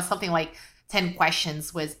 years ago. It was something like 10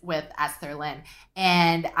 questions with Esther Lin.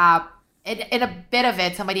 And in a bit of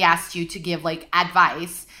it, somebody asked you to give like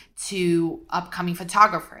advice to upcoming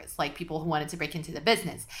photographers, like people who wanted to break into the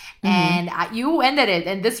business. Mm-hmm. And you ended it,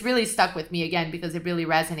 and this really stuck with me again because it really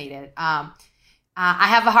resonated. I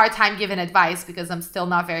have a hard time giving advice because I'm still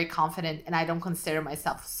not very confident and I don't consider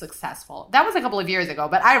myself successful. That was a couple of years ago,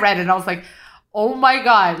 but I read it and I was like, oh my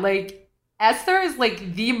God, like Esther is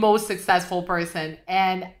like the most successful person.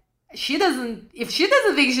 And if she doesn't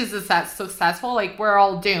think she's successful, like we're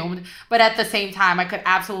all doomed. But at the same time, I could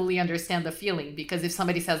absolutely understand the feeling because if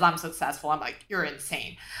somebody says I'm successful, I'm like, you're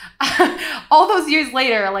insane. All those years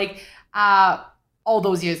later, like all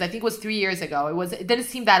those years, I think it was 3 years ago. It didn't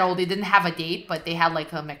seem that old. They didn't have a date, but they had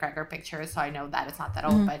like a McGregor picture. So I know that it's not that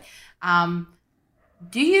old. But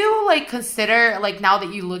do you like consider, like now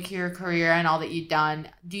that you look at your career and all that you've done,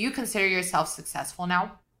 do you consider yourself successful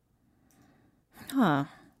now?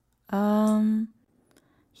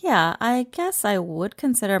 Yeah, I guess I would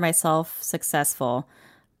consider myself successful,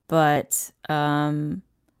 but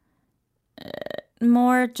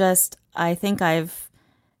more just I think I've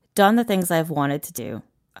done the things I've wanted to do.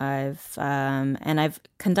 And I've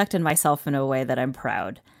conducted myself in a way that I'm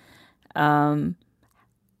proud.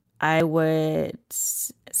 I would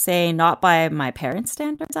say not by my parents'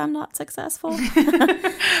 standards, I'm not successful.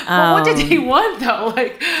 Well, what did they want though?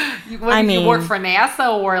 Like, you work for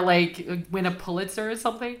NASA or like win a Pulitzer or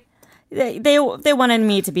something? They wanted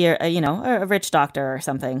me to be a rich doctor or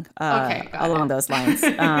something along those lines.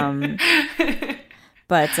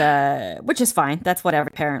 But which is fine. That's what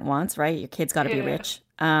every parent wants, right? Your kid's got to be rich.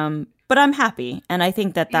 But I'm happy, and I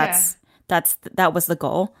think that that was the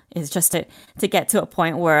goal, is just to get to a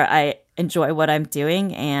point where I enjoy what I'm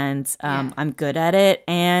doing and I'm good at it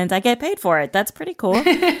and I get paid for it. That's pretty cool.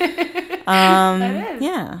 That is.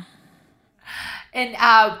 Yeah. And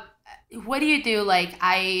what do you do? Like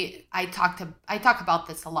I talk about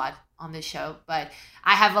this a lot on the show, but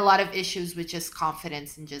I have a lot of issues with just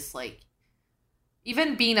confidence and just like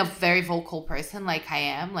even being a very vocal person like I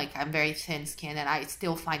am, like I'm very thin-skinned and I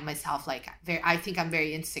still find myself like I think I'm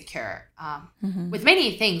very insecure with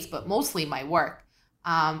many things, but mostly my work.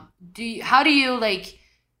 How do you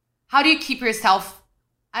keep yourself,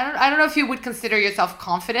 I don't know if you would consider yourself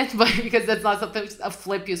confident, but because that's not something, a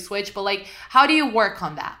flip you switch, but like, how do you work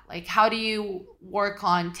on that? Like, how do you work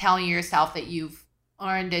on telling yourself that you've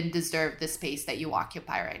earned and deserve the space that you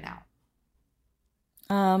occupy right now?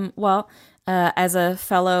 As a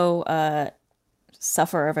fellow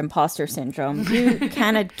sufferer of imposter syndrome, you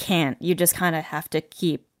kind of can't. You just kind of have to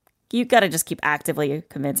you got to just keep actively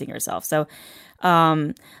convincing yourself. So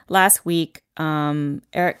last week,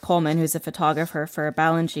 Eric Coleman, who's a photographer for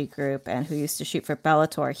Balanji Group and who used to shoot for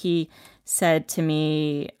Bellator, he said to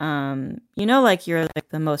me, like you're like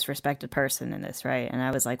the most respected person in this, right? And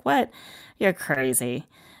I was like, what? You're crazy.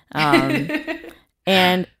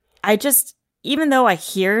 And I just... Even though I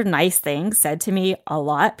hear nice things said to me a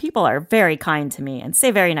lot, people are very kind to me and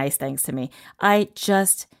say very nice things to me. It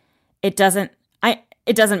doesn't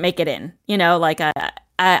make it in, like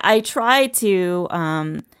I try to,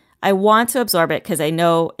 I want to absorb it because I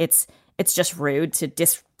know it's just rude to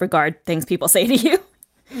disregard things people say to you.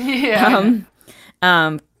 Yeah.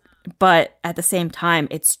 But at the same time,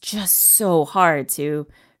 it's just so hard to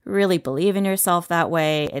really believe in yourself that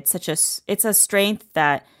way. It's a strength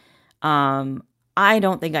that, I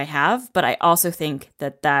don't think I have, but I also think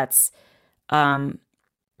that that's fine.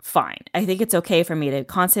 I think it's okay for me to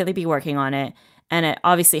constantly be working on it, and it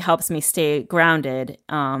obviously helps me stay grounded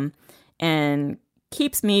and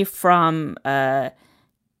keeps me from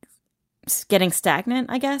getting stagnant,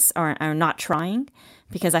 I guess, or not trying,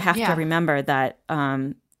 because I have to remember that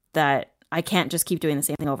that I can't just keep doing the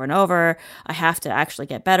same thing over and over. I have to actually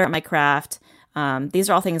get better at my craft. These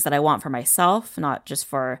are all things that I want for myself, not just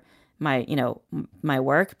for my, my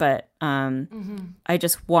work, but I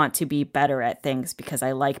just want to be better at things because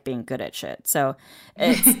I like being good at shit. So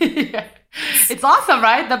it's it's awesome,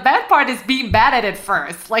 right? The bad part is being bad at it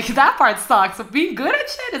first. Like that part sucks. So being good at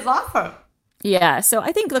shit is awesome. Yeah. So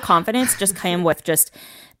I think the confidence just came with just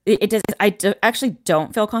actually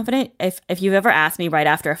don't feel confident. If you've ever asked me right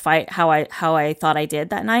after a fight how I thought I did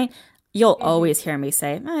that night, you'll always hear me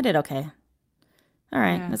say, I did okay. All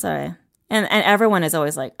right, that's all right. And everyone is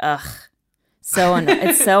always like, ugh,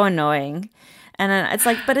 it's so annoying. And then it's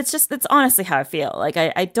like, but it's honestly how I feel. Like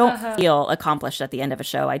I don't feel accomplished at the end of a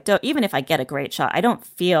show. I don't, even if I get a great shot, I don't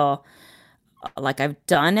feel like I've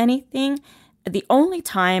done anything. The only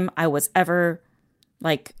time I was ever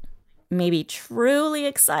like maybe truly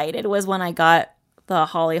excited was when I got the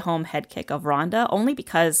Holly Holm head kick of Ronda, only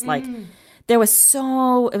because like it was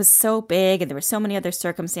so big and there were so many other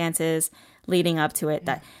circumstances leading up to it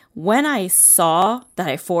that when I saw that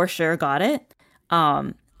I for sure got it,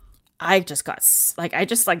 I just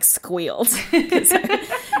squealed.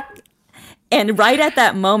 And right at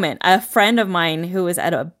that moment, a friend of mine who was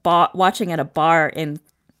at watching at a bar in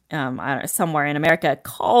I don't know, somewhere in America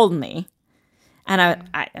called me, and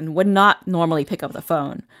I would not normally pick up the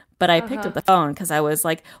phone, but I picked up the phone because I was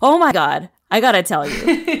like, oh my God, I gotta tell you.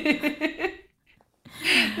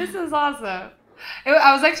 This is awesome.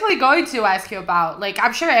 I was actually going to ask you about, like,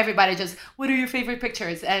 I'm sure everybody just, what are your favorite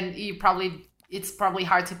pictures? And it's probably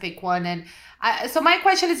hard to pick one. And so my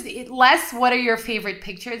question is less, what are your favorite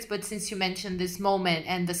pictures? But since you mentioned this moment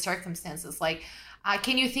and the circumstances, like,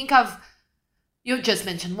 can you think of, you just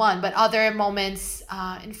mentioned one, but other moments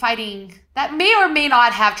in fighting that may or may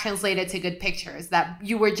not have translated to good pictures that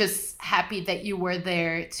you were just happy that you were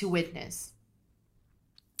there to witness?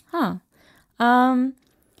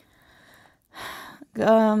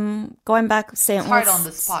 Going back, it's hard on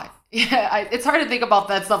the spot. Yeah, it's hard to think about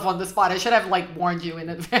that stuff on the spot. I should have like warned you in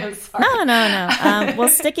advance. Sorry. No. Well,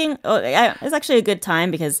 it's actually a good time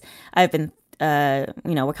because I've been,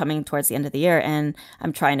 we're coming towards the end of the year, and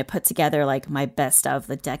I'm trying to put together like my best of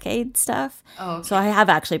the decade stuff. Oh, okay. So I have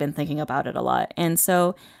actually been thinking about it a lot, and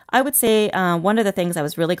so I would say one of the things I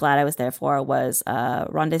was really glad I was there for was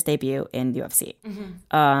Ronda's debut in UFC.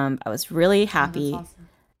 I was really happy. That's awesome.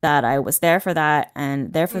 That I was there for that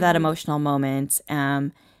and there for that emotional moment,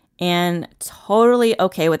 and totally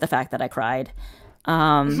okay with the fact that I cried.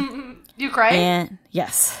 You cried? And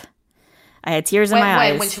yes, I had tears in my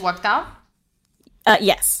eyes. When she walked out?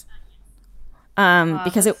 Yes.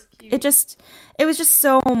 Because it was just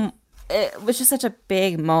such a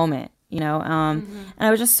big moment, and I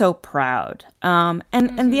was just so proud.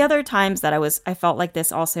 And the other times that I felt like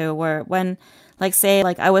this also were when, like, say,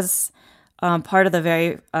 like I was part of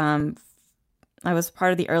the I was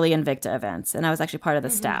part of the early Invicta events, and I was actually part of the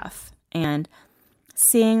staff. And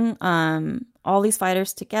seeing all these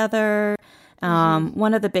fighters together,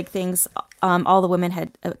 one of the big things all the women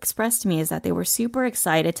had expressed to me is that they were super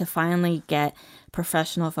excited to finally get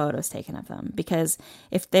professional photos taken of them. Because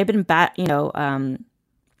if they've been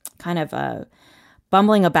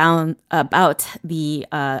bumbling about the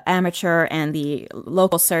amateur and the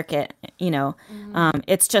local circuit,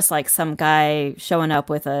 it's just like some guy showing up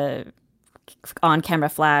with a on-camera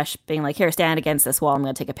flash being like, here, stand against this wall, I'm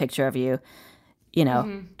going to take a picture of you,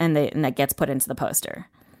 and that gets put into the poster.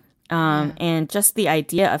 And just the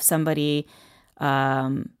idea of somebody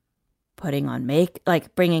putting on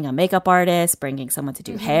bringing a makeup artist, bringing someone to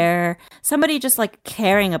do hair, somebody just like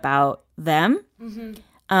caring about them.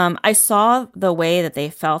 I saw the way that they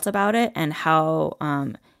felt about it and how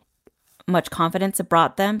much confidence it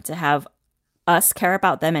brought them to have us care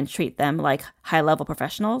about them and treat them like high-level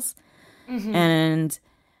professionals. And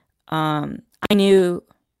I knew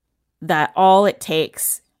that all it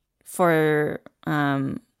takes for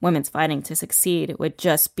women's fighting to succeed would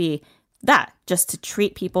just be just to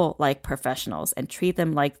treat people like professionals and treat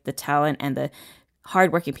them like the talent and the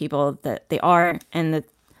hardworking people that they are, and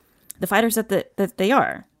the fighters that they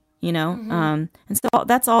are, and so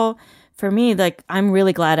that's all for me. Like, I'm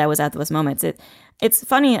really glad I was at those moments. It's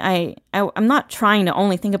funny. I'm not trying to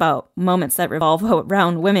only think about moments that revolve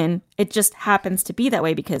around women. It just happens to be that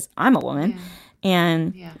way because I'm a woman.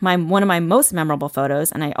 And one of my most memorable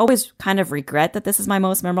photos, and I always kind of regret that this is my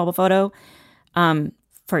most memorable photo,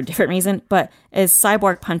 for a different reason, but is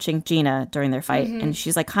Cyborg punching Gina during their fight, and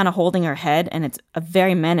she's like kind of holding her head, and it's a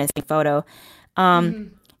very menacing photo.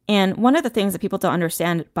 And one of the things that people don't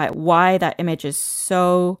understand by why that image is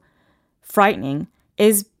so frightening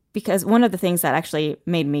is because one of the things that actually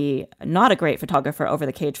made me not a great photographer over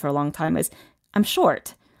the cage for a long time is I'm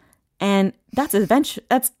short. And that's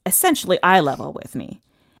essentially eye level with me.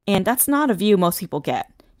 And that's not a view most people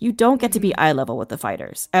get. You don't get to be eye level with the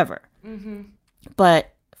fighters ever.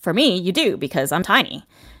 But for me, you do, because I'm tiny.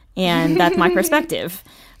 And that's my perspective.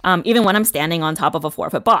 Even when I'm standing on top of a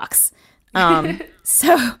 4-foot box.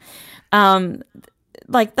 So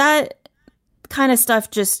like that kind of stuff,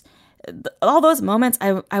 just all those moments,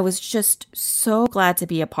 I was just so glad to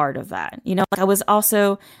be a part of that. You know, like I was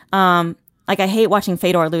also, like I hate watching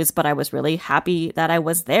Fedor lose, but I was really happy that I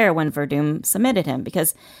was there when Verdum submitted him,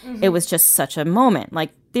 because it was just such a moment. Like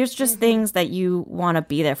there's just things that you want to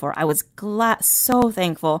be there for. I was so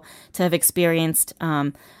thankful to have experienced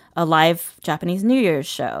a live Japanese New Year's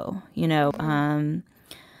show, you know,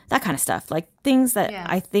 that kind of stuff. Like things that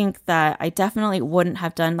I think that I definitely wouldn't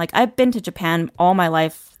have done. Like I've been to Japan all my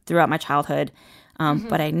life throughout my childhood,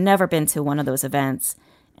 but I'd never been to one of those events.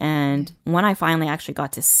 And when I finally actually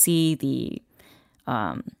got to see the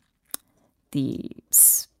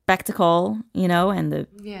spectacle, you know, and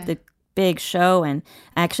the big show, and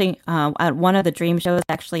actually at one of the dream shows,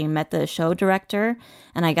 I actually met the show director,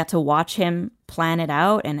 and I got to watch him plan it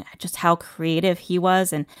out, and just how creative he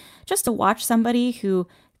was, and just to watch somebody who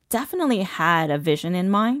definitely had a vision in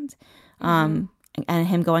mind, and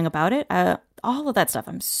him going about it, all of that stuff.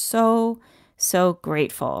 I'm so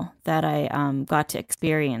grateful that I got to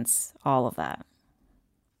experience all of that.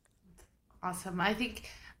 Awesome. I think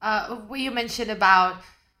what you mentioned about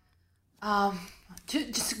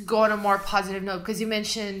to just go on a more positive note, because you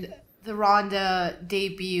mentioned the Ronda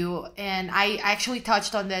debut, and I actually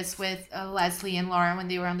touched on this with Leslie and Lauren when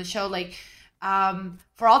they were on the show. Like,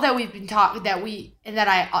 for all that we've been talking, that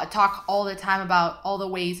I talk all the time about all the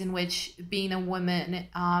ways in which being a woman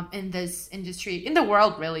in this industry, in the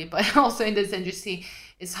world really, but also in this industry,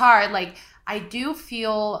 is hard. Like, I do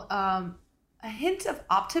feel a hint of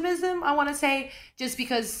optimism, I want to say, just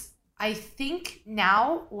because I think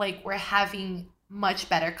now, like, we're having much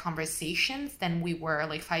better conversations than we were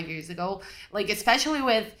like 5 years ago. Like, especially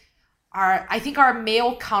with I think our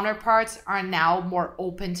male counterparts are now more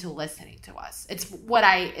open to listening to us. It's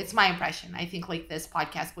my impression. I think like this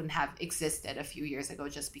podcast wouldn't have existed a few years ago,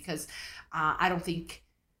 just because I don't think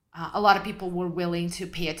a lot of people were willing to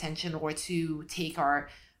pay attention or to take our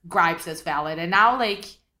gripes as valid. And now, like,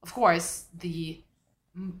 of course,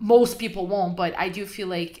 most people won't, but I do feel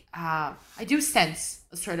like I do sense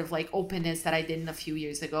a sort of like openness that I didn't a few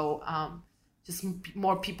years ago. Just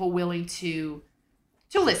more people willing to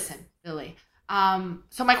listen, really.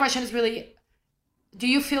 So my question is really, do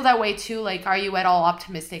you feel that way too? Like, are you at all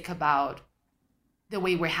optimistic about the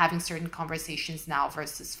way we're having certain conversations now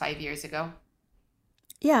versus 5 years ago?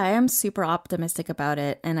 Yeah, I am super optimistic about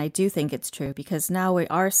it. And I do think it's true, because now we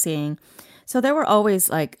are seeing, so there were always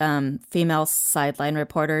like female sideline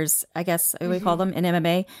reporters, I guess we call them in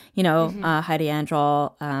MMA, you know, Heidi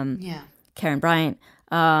Androl, Karen Bryant.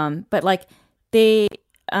 But like they,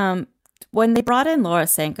 when they brought in Laura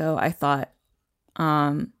Sanko, I thought,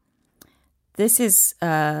 this is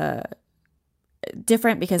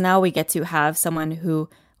different, because now we get to have someone who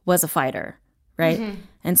was a fighter, right?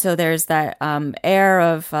 And so there's that air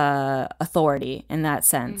of authority in that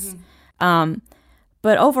sense.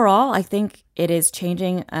 But overall, I think it is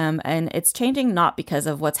changing, and it's changing not because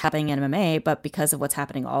of what's happening in MMA, but because of what's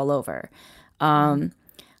happening all over.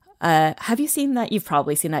 Have you seen that? You've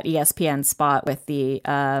probably seen that ESPN spot with the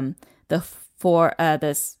ESPN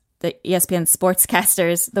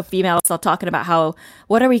sportscasters, the females, all talking about how,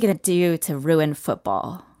 what are we going to do to ruin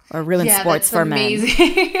football or ruin sports for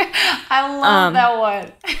amazing. Men? I love that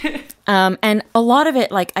one. And a lot of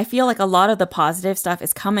it, like, I feel like a lot of the positive stuff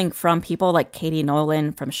is coming from people like Katie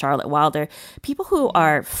Nolan, from Charlotte Wilder, people who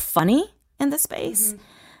are funny in the space,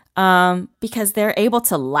 because they're able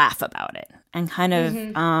to laugh about it and kind of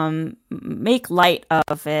make light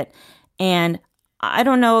of it. And I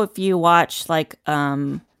don't know if you watch like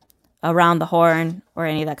Around the Horn or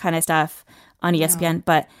any of that kind of stuff on ESPN,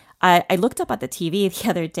 but I looked up at the TV the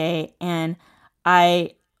other day, and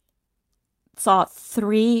I saw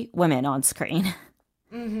 3 women on screen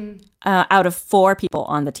out of 4 people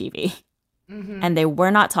on the TV. And they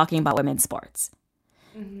were not talking about women's sports.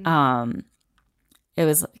 It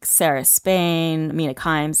was like Sarah Spain, Mina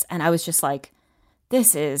Kimes, and I was just like,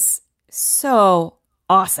 this is so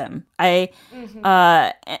awesome. And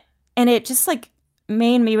it just like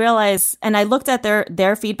made me realize, and I looked at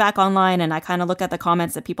their feedback online, and I kind of look at the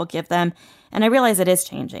comments that people give them, and I realize it is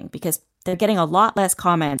changing, because they're getting a lot less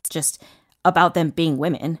comments just about them being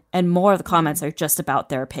women, and more of the comments are just about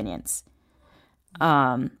their opinions,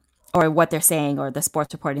 or what they're saying, or the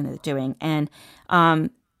sports reporting that they're doing. And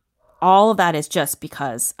all of that is just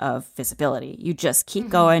because of visibility. You just keep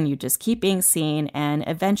going, you just keep being seen, and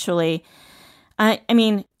eventually, I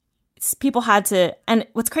mean, people had to. And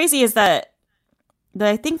what's crazy is that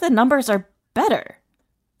I think the numbers are better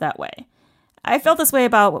that way. I felt this way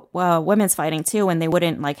about women's fighting too, when they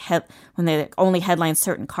wouldn't when they only headlined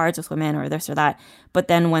certain cards with women or this or that. But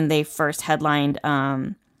then when they first headlined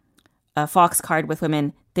a Fox card with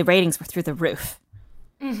women, the ratings were through the roof.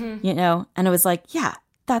 You know, and it was like, yeah,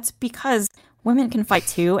 that's because women can fight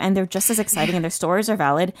too, and they're just as exciting, and their stories are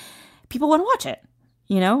valid. People want to watch it,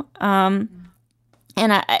 you know. And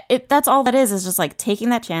that's all that is just like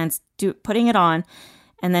taking that chance, putting it on,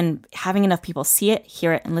 and then having enough people see it,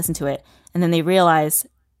 hear it, and listen to it. And then they realize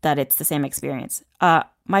that it's the same experience.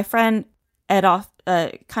 My friend Ed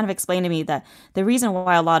kind of explained to me that the reason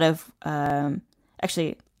why a lot of,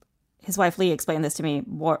 actually, his wife Lee explained this to me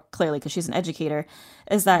more clearly because she's an educator,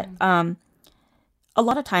 is that a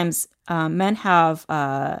lot of times men have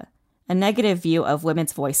a negative view of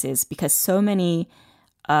women's voices because so many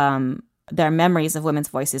their memories of women's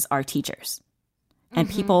voices are teachers and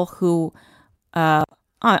people who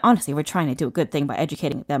honestly, we're trying to do a good thing by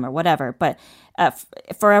educating them or whatever, but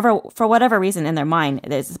for whatever reason in their mind,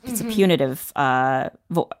 it's a punitive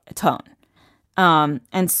tone.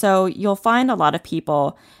 And so you'll find a lot of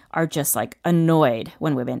people are just like annoyed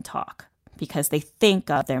when women talk because they think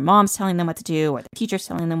of their moms telling them what to do or the teachers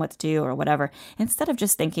telling them what to do or whatever, instead of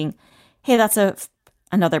just thinking, hey, that's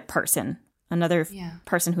another person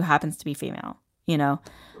who happens to be female, you know?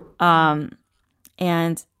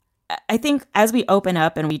 And I think as we open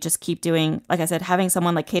up and we just keep doing, like I said, having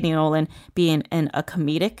someone like Katie Nolan be in a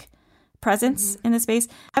comedic presence in the space,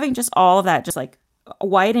 having just all of that, just like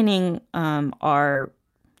widening our,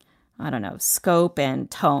 I don't know, scope and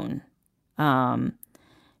tone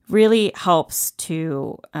really helps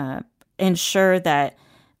to ensure that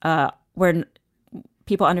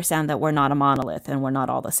people understand that we're not a monolith and we're not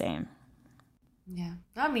all the same. Yeah.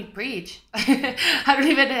 I mean, preach. I don't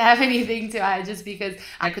even have anything to add just because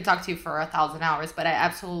I could talk to you for 1,000 hours, but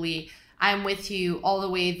I'm with you all the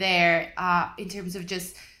way there in terms of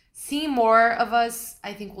just seeing more of us,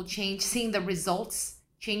 I think will change. Seeing the results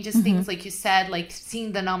changes things, like you said, like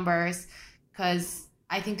seeing the numbers, because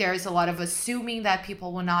I think there is a lot of assuming that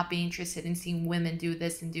people will not be interested in seeing women do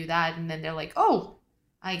this and do that. And then they're like, oh,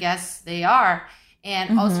 I guess they are.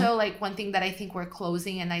 And also, like, one thing that I think we're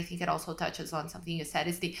closing, and I think it also touches on something you said,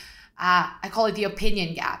 is the, I call it the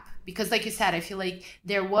opinion gap. Because like you said, I feel like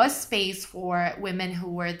there was space for women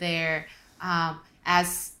who were there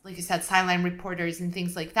as, like you said, sideline reporters and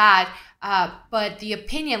things like that. But the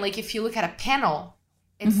opinion, like if you look at a panel,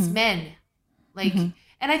 it's men. Like, and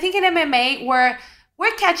I think in MMA, we're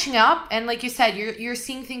catching up. And like you said, you're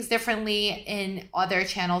seeing things differently in other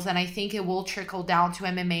channels. And I think it will trickle down to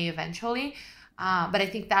MMA eventually. But I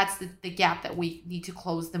think that's the gap that we need to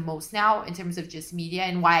close the most now in terms of just media,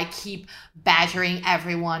 and why I keep badgering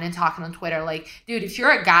everyone and talking on Twitter. Like, dude, if you're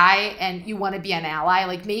a guy and you want to be an ally,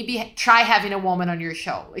 like maybe try having a woman on your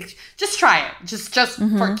show. Like, just try it, just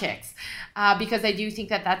for kicks. Because I do think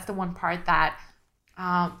that that's the one part that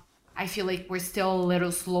I feel like we're still a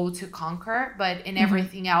little slow to conquer. But in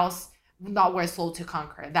everything else, we're slow to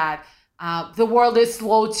conquer. That the world is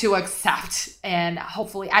slow to accept, and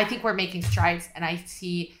hopefully I think we're making strides, and I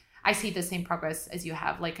see the same progress as you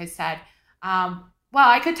have. Like I said, well,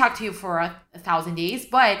 I could talk to you for 1,000 days,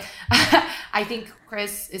 but I think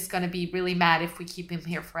Chris is going to be really mad if we keep him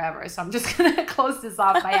here forever. So I'm just going to close this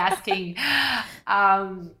off by asking,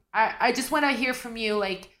 I just want to hear from you.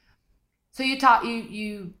 Like, so you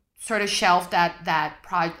sort of shelved that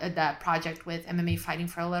project with MMA fighting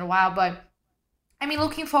for a little while, but I mean,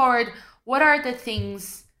 looking forward, what are the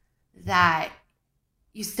things that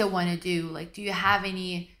you still want to do? Like, do you have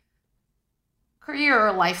any career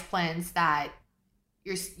or life plans that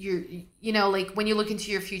you're you know, like when you look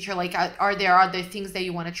into your future, like are there other things that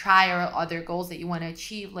you want to try or other goals that you want to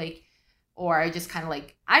achieve? Like, or I'm just kind of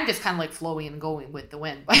like flowing and going with the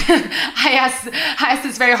wind. But I ask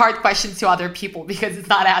this very hard question to other people because it's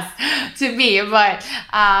not asked to me. But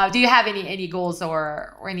do you have any goals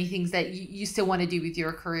or any things that you still want to do with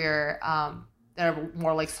your career that are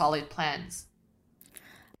more like solid plans?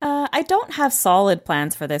 I don't have solid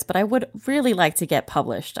plans for this, but I would really like to get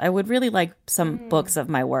published. I would really like some books of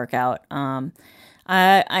my work out. I'm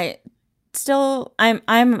a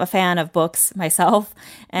fan of books myself,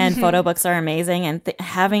 and photo books are amazing. And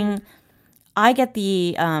I get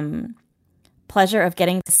the pleasure of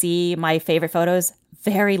getting to see my favorite photos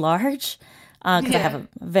very large because I have a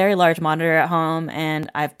very large monitor at home, and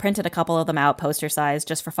I've printed a couple of them out poster size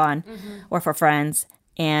just for fun or for friends.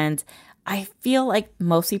 And I feel like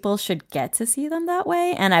most people should get to see them that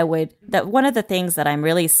way. And that one of the things that I'm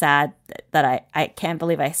really sad that I can't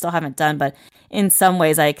believe I still haven't done, but in some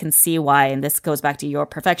ways I can see why. And this goes back to your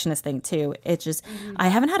perfectionist thing too. It's just, I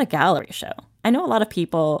haven't had a gallery show. I know a lot of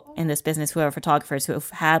people in this business who are photographers who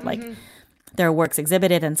have had like their works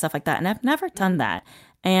exhibited and stuff like that. And I've never done that.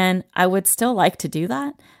 And I would still like to do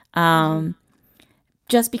that.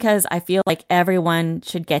 Just because I feel like everyone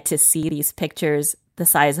should get to see these pictures the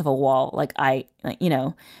size of a wall.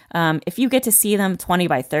 If you get to see them 20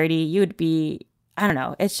 by 30, you'd be, I don't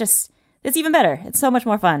know. It's even better. It's so much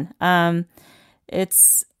more fun.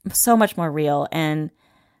 It's so much more real. And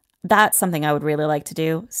that's something I would really like to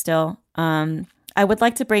do still. I would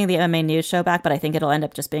like to bring the MMA news show back, but I think it'll end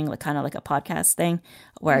up just being kind of like a podcast thing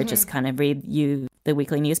where I just kind of read you the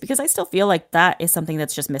weekly news, because I still feel like that is something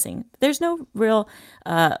that's just missing. There's no real,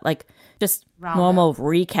 just normal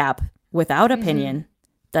recap without opinion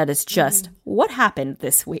that is just what happened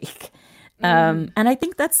this week. And I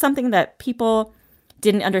think that's something that people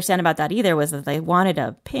didn't understand about that either, was that they wanted an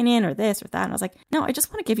opinion or this or that. And I was like, no, I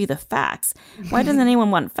just want to give you the facts. Why doesn't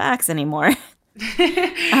anyone want facts anymore?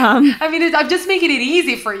 I'm just making it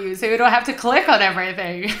easy for you so you don't have to click on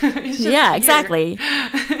everything. Yeah, exactly.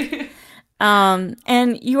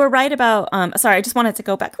 And you were right about, sorry, I just wanted to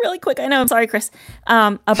go back really quick. I know, I'm sorry, Chris,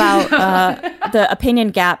 about the opinion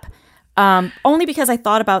gap. Only because I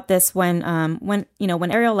thought about this when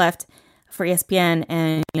Ariel left for ESPN,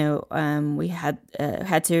 and we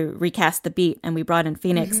had to recast the beat, and we brought in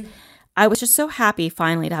Phoenix. I was just so happy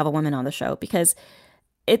finally to have a woman on the show, because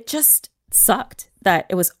it just sucked that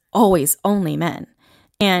it was always only men.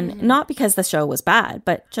 And not because the show was bad,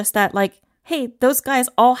 but just that, like, hey, those guys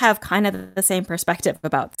all have kind of the same perspective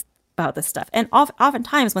about this stuff. And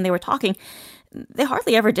oftentimes when they were talking, they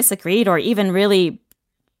hardly ever disagreed or even really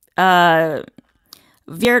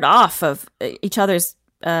veered off of each other's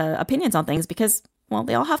opinions on things, because, well,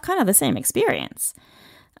 they all have kind of the same experience.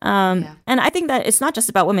 And I think that it's not just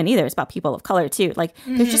about women either. It's about people of color too. Like,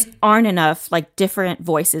 there just aren't enough like different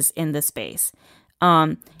voices in the space.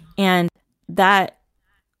 And that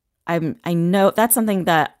I know that's something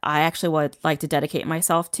that I actually would like to dedicate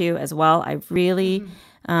myself to as well. I really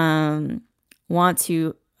want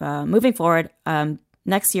to, moving forward,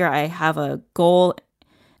 next year I have a goal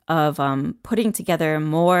of putting together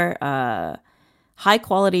more high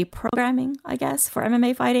quality programming, I guess, for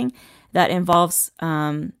MMA fighting that involves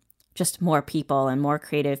just more people and more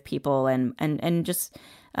creative people and just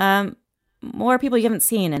more people you haven't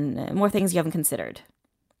seen and more things you haven't considered.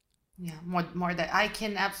 Yeah, more that I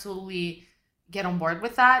can absolutely get on board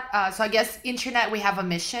with that. So I guess internet, we have a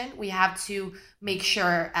mission. We have to make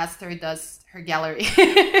sure Esther does her gallery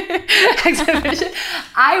exhibition.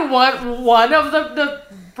 I want one of the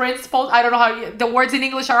principles. I don't know how the words in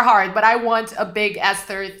English are hard, but I want a big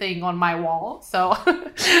Esther thing on my wall. So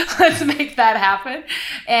let's make that happen.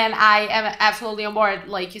 And I am absolutely on board.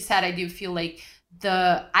 Like you said, I do feel like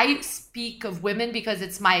I speak of women because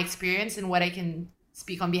it's my experience and what I can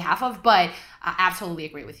speak on behalf of, but I absolutely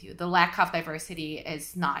agree with you. The lack of diversity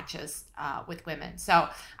is not just with women. So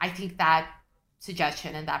I think that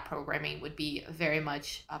suggestion and that programming would be very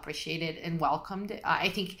much appreciated and welcomed. I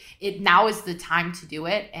think now is the time to do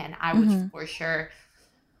it, and I would for sure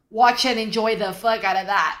watch and enjoy the fuck out of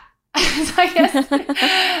that. So I guess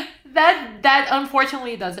that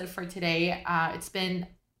unfortunately does it for today. It's been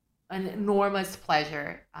an enormous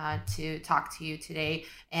pleasure to talk to you today.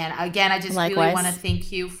 And again, I just Likewise. Really want to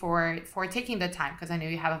thank you for taking the time, because I know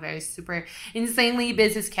you have a very super insanely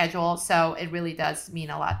busy schedule. So it really does mean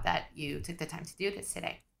a lot that you took the time to do this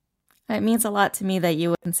today. It means a lot to me that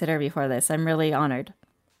you would consider me for this. I'm really honored.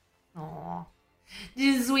 Aww.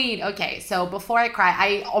 This is sweet. Okay, so before I cry,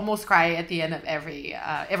 I almost cry at the end of every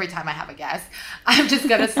time I have a guest. I'm just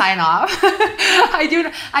gonna sign off. I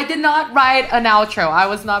did not write an outro. I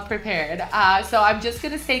was not prepared. So I'm just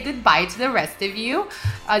gonna say goodbye to the rest of you.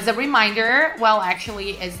 As a reminder, well,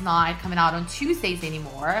 actually, it's not coming out on Tuesdays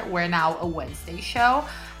anymore. We're now a Wednesday show.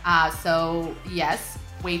 So yes,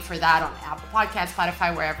 wait for that on Apple Podcasts,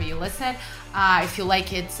 Spotify, wherever you listen. If you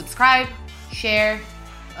like it, subscribe, share.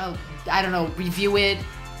 I don't know, review it,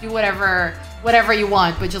 do whatever you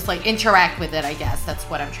want, but just like interact with it, I guess. That's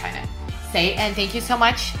what I'm trying to say. And thank you so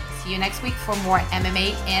much. See you next week for more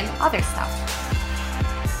MMA and other stuff.